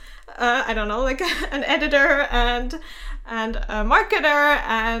text, I don't know, like an editor and a marketer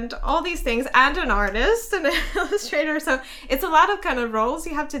and all these things, and an artist and an illustrator. So it's a lot of kind of roles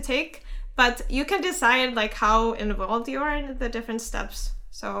you have to take, but you can decide like how involved you are in the different steps.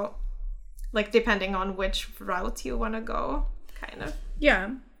 So like depending on which route you want to go, kind of.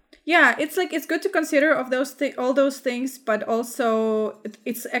 Yeah, it's like it's good to consider of those all those things, but also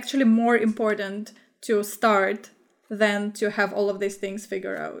it's actually more important to start than to have all of these things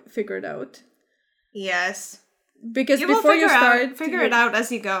figured out. Yes. Because You before will you start, figure it out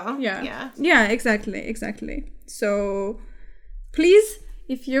as you go. Yeah, exactly. So please,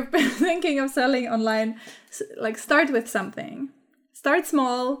 if you've been thinking of selling online, like start with something. Start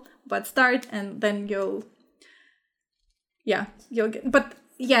small, but start, and then you'll get. But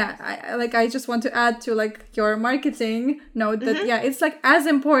yeah, I just want to add to like your marketing note that it's like as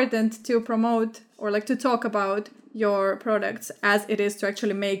important to promote or like to talk about your products as it is to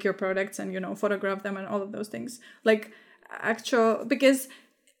actually make your products and photograph them and all of those things. Like because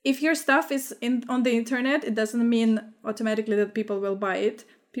if your stuff is on the internet, it doesn't mean automatically that people will buy it.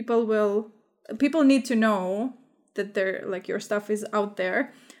 People need to know that they're like your stuff is out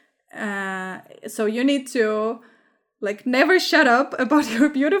there. So you need to like never shut up about your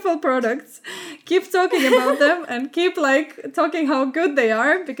beautiful products. Keep talking about them and keep like talking how good they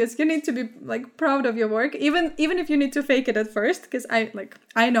are, because you need to be like proud of your work, even if you need to fake it at first, because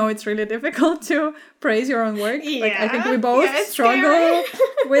I know it's really difficult to praise your own work. Like I think we both struggle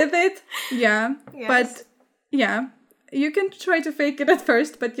with it. Yeah. Yes. But yeah, you can try to fake it at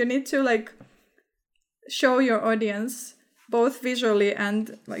first, but you need to like show your audience both visually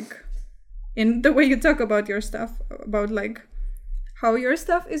and like in the way you talk about your stuff, about like how your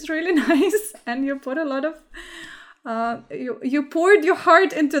stuff is really nice and you put a lot of you poured your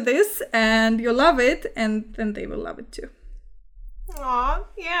heart into this and you love it, and then they will love it too. Aw,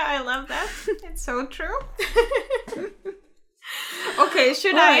 yeah, I love that. It's so true. Okay,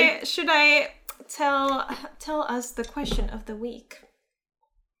 should I tell us the question of the week?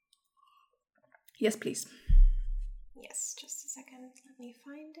 Yes, please. Yes, just a second. Let me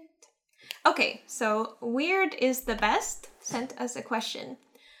find it. Okay, so Weird is the Best sent us a question.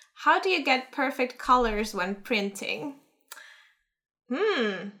 How do you get perfect colors when printing?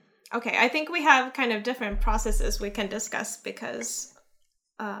 Okay, I think we have kind of different processes we can discuss because,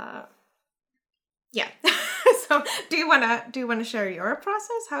 yeah. So, do you wanna share your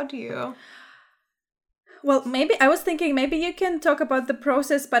process? How do you? Well, maybe I was thinking maybe you can talk about the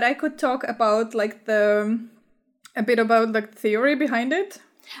process, but I could talk about like a bit about the theory behind it.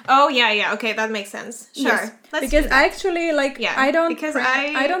 Oh yeah. Okay, that makes sense. Sure. Yes. Because I actually like I don't print.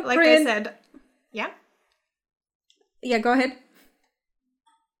 I said. Yeah. Yeah. Go ahead.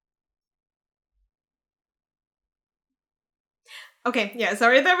 Okay. Yeah.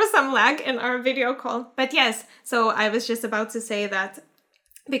 Sorry, there was some lag in our video call, but yes. So I was just about to say that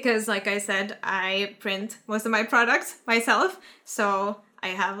because, like I said, I print most of my products myself, so I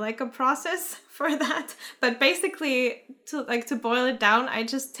have like a process for that. But basically, to boil it down, I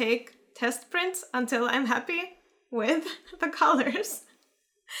just take test prints until I'm happy with the colors.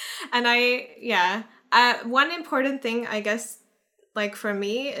 And one important thing, I guess, like for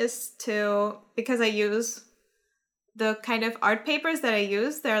me is because I use the kind of art papers that I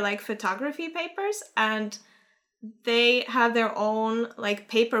use, they're like photography papers, and they have their own like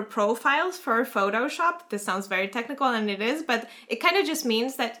paper profiles for Photoshop. This sounds very technical, and it is, but it kind of just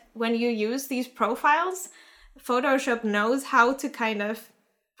means that when you use these profiles, Photoshop knows how to kind of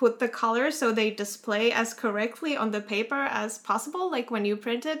put the colors so they display as correctly on the paper as possible, like when you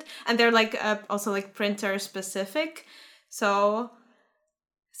print it. And they're like also like printer specific. So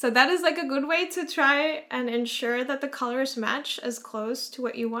that is like a good way to try and ensure that the colors match as close to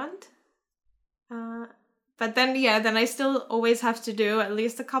what you want. But then I still always have to do at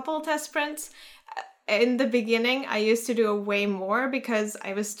least a couple test prints. In the beginning, I used to do way more because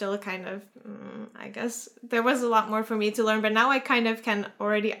I was still kind of, I guess, there was a lot more for me to learn. But now I kind of can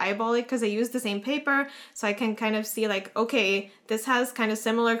already eyeball it because I use the same paper. So I can kind of see like, okay, this has kind of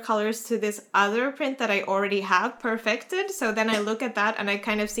similar colors to this other print that I already have perfected. So then I look at that and I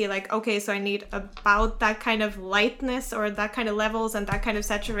kind of see like, okay, so I need about that kind of lightness or that kind of levels and that kind of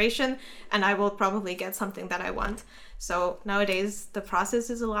saturation. And I will probably get something that I want. So nowadays the process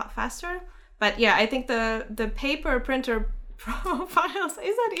is a lot faster. But yeah, I think the paper printer profiles.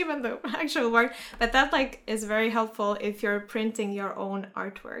 Is that even the actual word? But that like is very helpful if you're printing your own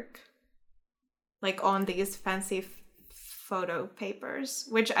artwork, like on these fancy photo papers,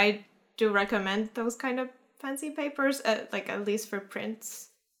 which I do recommend those kind of fancy papers, like at least for prints.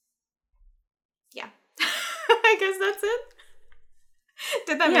 Yeah. I guess that's it.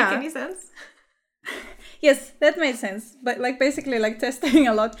 Did that make any sense? Yes, that made sense. But like basically like testing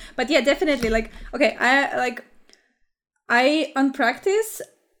a lot. But yeah, definitely like, okay, I on practice,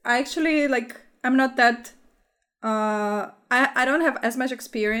 I actually like, I'm not that, I don't have as much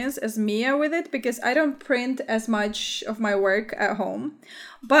experience as Mia with it because I don't print as much of my work at home.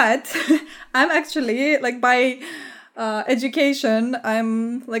 But I'm actually like by education,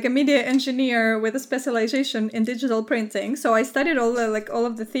 I'm like a media engineer with a specialization in digital printing. So I studied all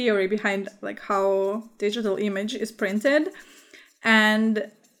of the theory behind like how digital image is printed.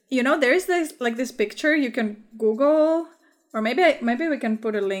 And you know, there is this picture you can Google, or maybe we can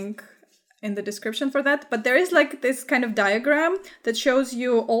put a link in the description for that. But there is like this kind of diagram that shows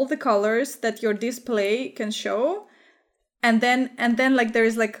you all the colors that your display can show. And then like there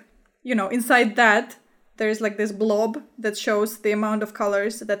is like, you know, inside that, there's like this blob that shows the amount of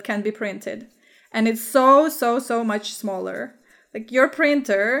colors that can be printed. And it's so much smaller. Like your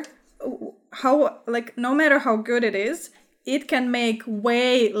printer, no matter how good it is, it can make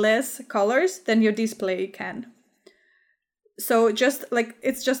way less colors than your display can. So just like,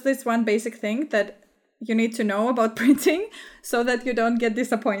 it's just this one basic thing that you need to know about printing so that you don't get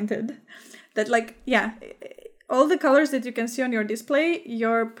disappointed. That like, yeah, all the colors that you can see on your display,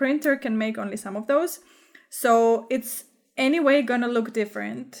 your printer can make only some of those. So it's anyway gonna look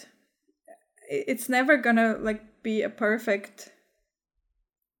different. It's never gonna like be a perfect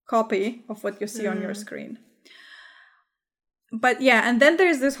copy of what you see on your screen. But yeah, and then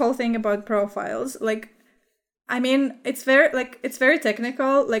there's this whole thing about profiles. Like, I mean, it's very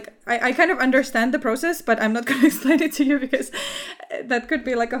technical. Like, I kind of understand the process, but I'm not gonna explain it to you because that could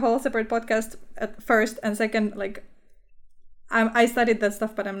be like a whole separate podcast at first. And second, like, I studied that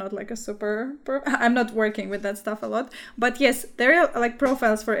stuff, but I'm not like I'm not working with that stuff a lot. But yes, there are like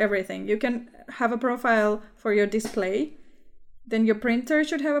profiles for everything. You can have a profile for your display. Then your printer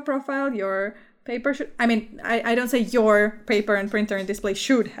should have a profile. Your paper should, I mean, I don't say your paper and printer and display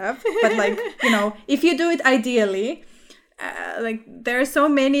should have, but like, you know, if you do it ideally, like there are so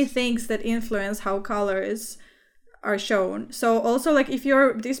many things that influence how colors are shown. So also like if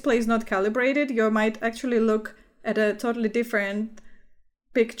your display is not calibrated, you might actually look at a totally different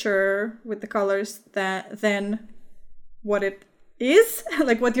picture with the colors than what it is,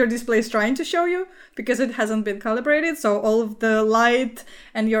 like what your display is trying to show you, because it hasn't been calibrated. So all of the light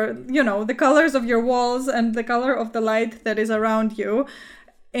and your, you know, the colors of your walls and the color of the light that is around you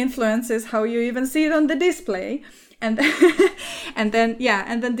influences how you even see it on the display. And and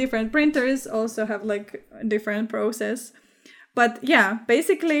then different printers also have like a different process. But yeah,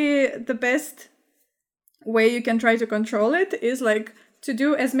 basically the best way you can try to control it is like to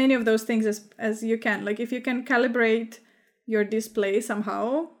do as many of those things as you can. Like if you can calibrate your display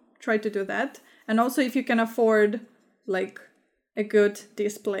somehow, try to do that. And also if you can afford like a good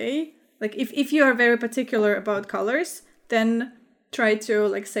display, like if you are very particular about colors, then try to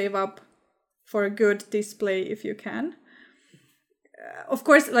like save up for a good display if you can. Of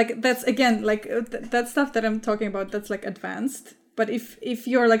course, like that's again like that stuff that I'm talking about, that's like advanced. But if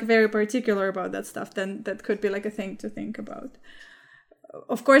you're like very particular about that stuff, then that could be like a thing to think about.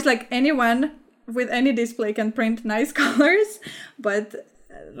 Of course, like anyone with any display can print nice colors, but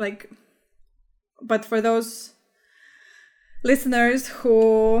for those listeners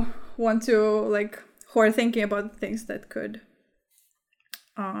who want to like, who are thinking about things that could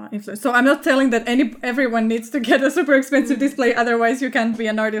influence. So I'm not telling that everyone needs to get a super expensive display, otherwise you can't be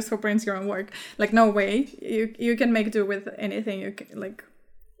an artist who prints your own work. Like no way. You can make do with anything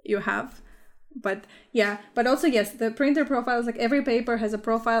you have. But yeah, but also yes, the printer profiles, like every paper has a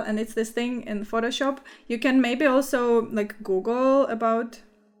profile, and it's this thing in Photoshop. You can maybe also like Google about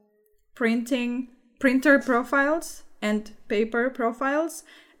printer profiles and paper profiles.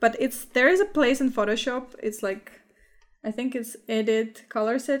 But there is a place in Photoshop, it's like, I think it's edit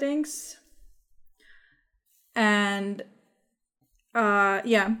color settings. And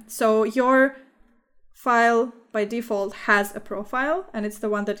yeah, so your file by default has a profile, and it's the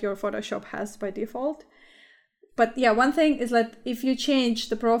one that your Photoshop has by default. But yeah, one thing is that if you change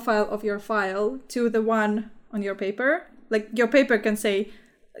the profile of your file to the one on your paper, like your paper can say,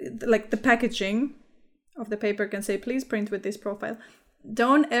 like the packaging of the paper can say, please print with this profile.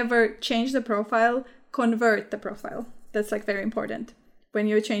 Don't ever change the profile, convert the profile. That's like very important when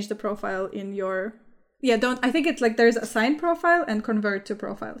you change the profile in your I think it's like there's assign profile and convert to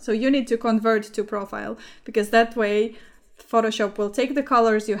profile. So you need to convert to profile, because that way Photoshop will take the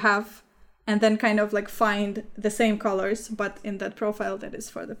colors you have and then kind of like find the same colors, but in that profile that is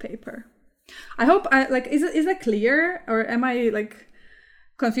for the paper. I hope is that clear, or am I like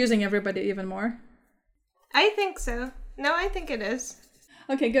confusing everybody even more? I think so. No, I think it is.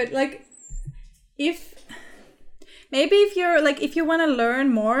 Okay, good. Like if you want to learn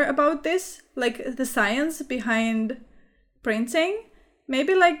more about this, like the science behind printing,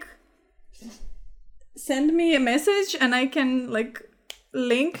 maybe like send me a message and I can like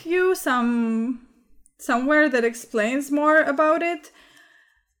link you somewhere that explains more about it.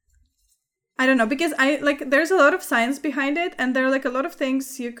 I don't know, because there's a lot of science behind it, and there are like a lot of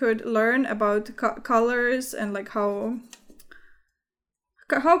things you could learn about colors and like how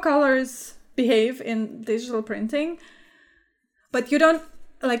colors behave in digital printing. But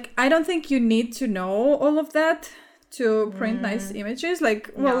I don't think you need to know all of that to print nice images.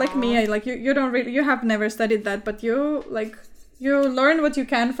 Like me, you have never studied that, but you learn what you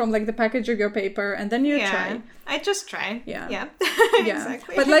can from like the package of your paper, and then you try. I just try. Yeah.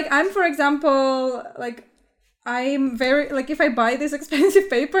 Exactly. But like I'm, for example, like I'm very like, if I buy this expensive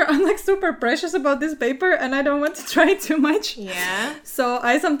paper, I'm like super precious about this paper, and I don't want to try too much. Yeah. So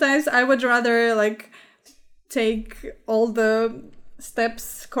I would rather like take all the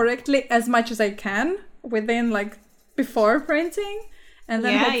steps correctly as much as I can within like before printing, and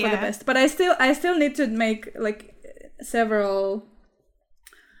then hope for the best. But I still need to make like several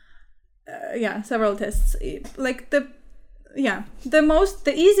tests. Like the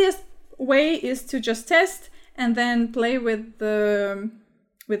easiest way is to just test and then play with the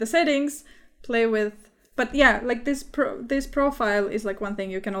settings, but like this profile is like one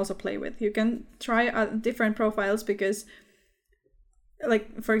thing you can also play with. You can try different profiles, because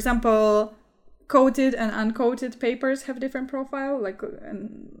like, for example, coated and uncoated papers have different profile, like,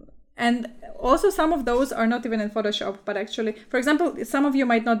 and also some of those are not even in Photoshop, but actually, for example, some of you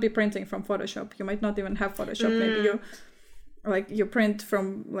might not be printing from Photoshop. You might not even have Photoshop. Maybe you print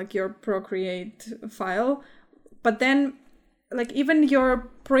from like your Procreate file, but then like even your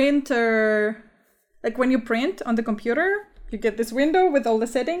printer, like when you print on the computer, you get this window with all the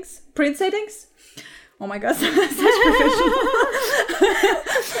print settings. Oh my god, such professional.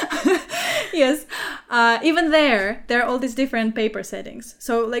 Yes. Even there are all these different paper settings.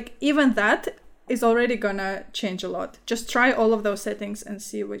 So like even that is already gonna change a lot. Just try all of those settings and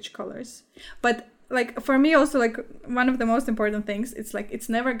see which colors. But like for me also, like one of the most important things, it's like it's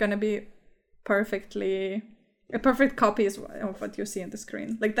never gonna be a perfect copy of what you see on the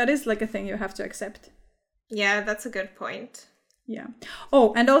screen. Like that is like a thing you have to accept. Yeah, that's a good point. Yeah.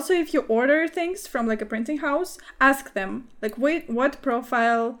 Oh, and also if you order things from like a printing house, ask them like, wait, what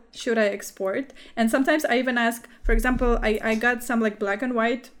profile should I export? And sometimes I even ask, for example, I got some like black and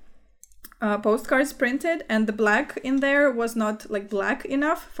white postcards printed, and the black in there was not like black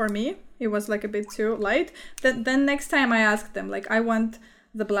enough for me. It was like a bit too light. Then next time I asked them, like, I want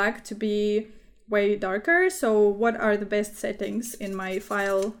the black to be way darker. So what are the best settings in my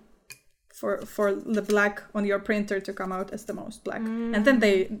file for the black on your printer to come out as the most black? And then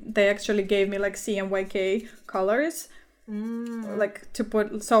they actually gave me like CMYK colors, like to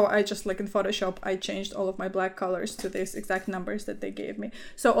put. So I just like in Photoshop, I changed all of my black colors to these exact numbers that they gave me.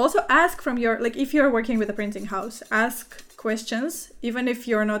 So also ask from your, like if you're working with a printing house, ask questions, even if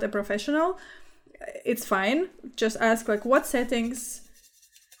you're not a professional, it's fine. Just ask like, what settings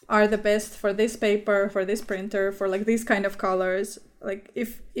are the best for this paper, for this printer, for like these kind of colors. Like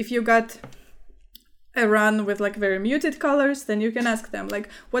if you got a run with like very muted colors, then you can ask them like,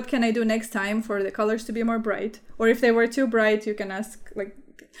 what can I do next time for the colors to be more bright? Or if they were too bright, you can ask like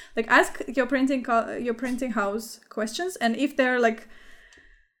ask your printing house questions. And if they're like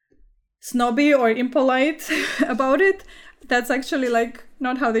snobby or impolite about it, that's actually like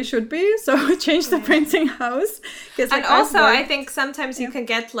not how they should be. So change the printing house. And also I think sometimes you can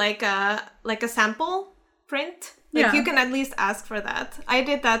get like a sample print. Like you can at least ask for that. I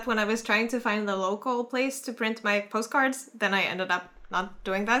did that when I was trying to find the local place to print my postcards. Then I ended up not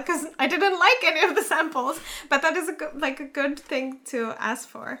doing that because I didn't like any of the samples. But that is a good thing to ask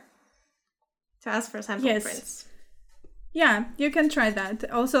for. To ask for sample prints. Yeah, you can try that.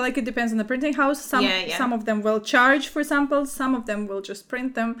 Also, like it depends on the printing house. Some of them will charge for samples. Some of them will just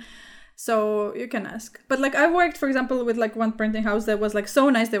print them. So you can ask. But like I worked, for example, with like one printing house that was like so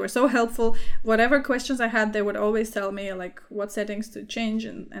nice. They were so helpful. Whatever questions I had, they would always tell me like what settings to change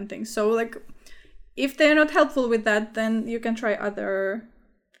and things. So like if they're not helpful with that, then you can try other,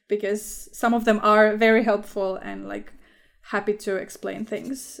 because some of them are very helpful and like happy to explain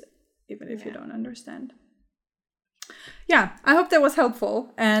things even if you don't understand. Yeah, I hope that was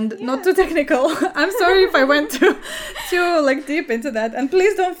helpful and not too technical. I'm sorry if I went too like deep into that. And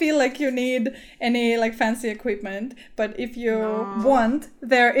please don't feel like you need any like fancy equipment. But if you want,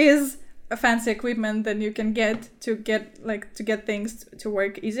 there is a fancy equipment that you can get to get things to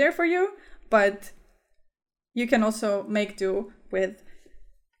work easier for you. But you can also make do with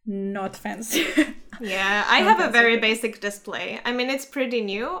not fancy. Yeah, I have a very basic display. I mean, it's pretty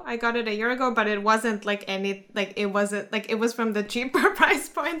new. I got it a year ago, but it wasn't it was from the cheaper price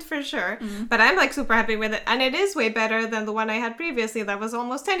point for sure. But I'm like super happy with it. And it is way better than the one I had previously that was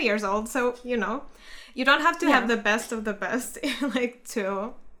almost 10 years old. So, you know, you don't have to have the best of the best like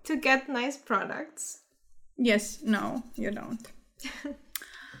to get nice products. Yes, no, you don't.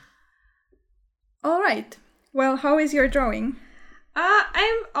 All right. Well, how is your drawing?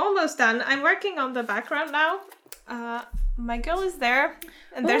 I'm almost done. I'm working on the background now. My girl is there,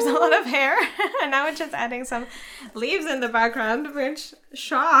 and there's a lot of hair. And now I'm just adding some leaves in the background, which,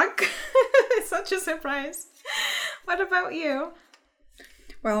 shock, it's such a surprise. What about you?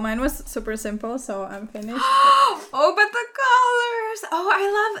 Well, mine was super simple, so I'm finished. Oh, but the colors! Oh, I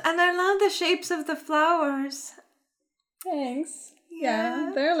love the shapes of the flowers. Thanks.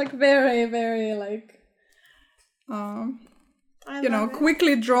 Yeah, they're like very, very like...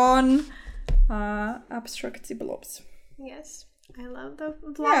 quickly drawn abstract blobs. Yes, I love the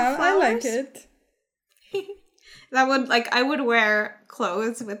blob flowers. I like it. I would wear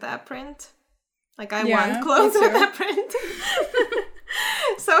clothes with that print. Like I want clothes with that print.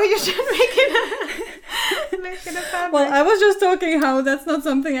 So you should make it a fabric. Well, I was just talking how that's not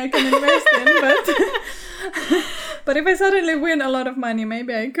something I can invest in, but if I suddenly win a lot of money,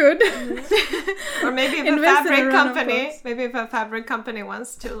 maybe I could. Or maybe if a fabric company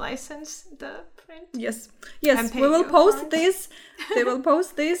wants to license the print. Yes, we will post this. They will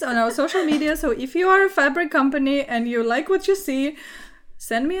post this on our social media. So if you are a fabric company and you like what you see,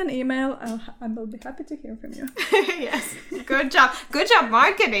 send me an email. I will be happy to hear from you. Yes, good job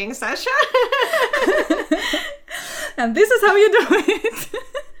marketing, Sasha. And this is how you do it.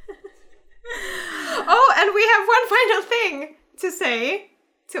 Oh, and we have one final thing to say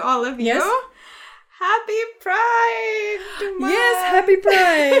to all of you. Yes. Happy Pride Month! Yes, happy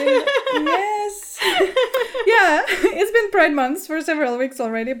Pride! Yes! Yeah, it's been Pride Month for several weeks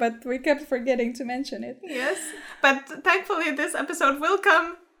already, but we kept forgetting to mention it. Yes, but thankfully this episode will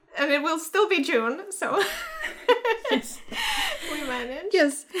come, and it will still be June, so yes. We managed.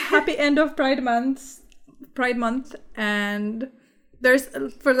 Yes, happy end of Pride Month, and there's,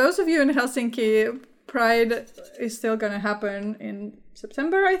 for those of you in Helsinki, Pride is still gonna happen in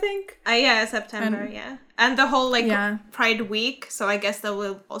September, I think. September, and the whole Pride week. So I guess there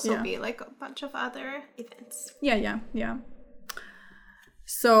will also be like a bunch of other events. Yeah.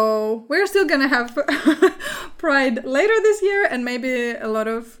 So we're still gonna have Pride later this year, and maybe a lot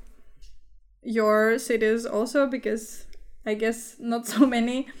of your cities also, because I guess not so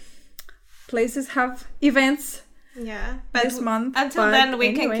many places have events. Yeah, but this month. Until then,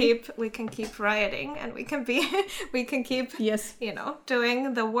 we can keep rioting, and we can keep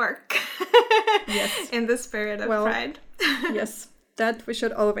doing the work. Yes, in the spirit of Pride. Yes, that we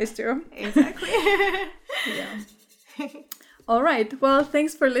should always do. Exactly. Yeah. All right. Well,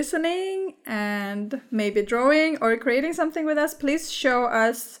 thanks for listening, and maybe drawing or creating something with us. Please show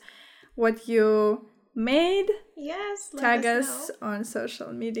us what you made. Yes. Tag us on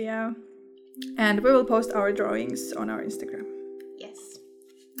social media. And we will post our drawings on our Instagram. Yes.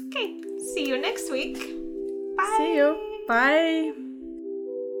 Okay. See you next week. Bye. See you. Bye.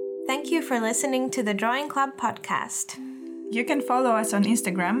 Thank you for listening to the Drawing Club podcast. You can follow us on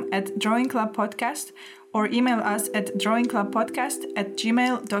Instagram at Drawing Club Podcast or email us at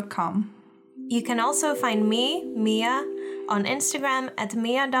drawingclubpodcast@gmail.com. You can also find me, Mia, on Instagram at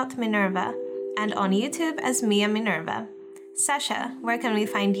mia.minerva and on YouTube as Mia Minerva. Sasha, where can we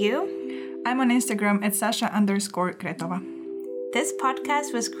find you? I'm on Instagram at Sasha_Kretova. This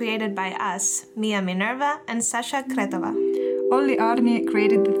podcast was created by us, Mia Minerva and Sasha Kretova. Olli Arni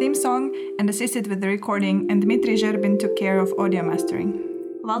created the theme song and assisted with the recording, and Dmitry Zherbin took care of audio mastering.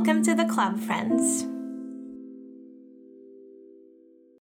 Welcome to the club, friends.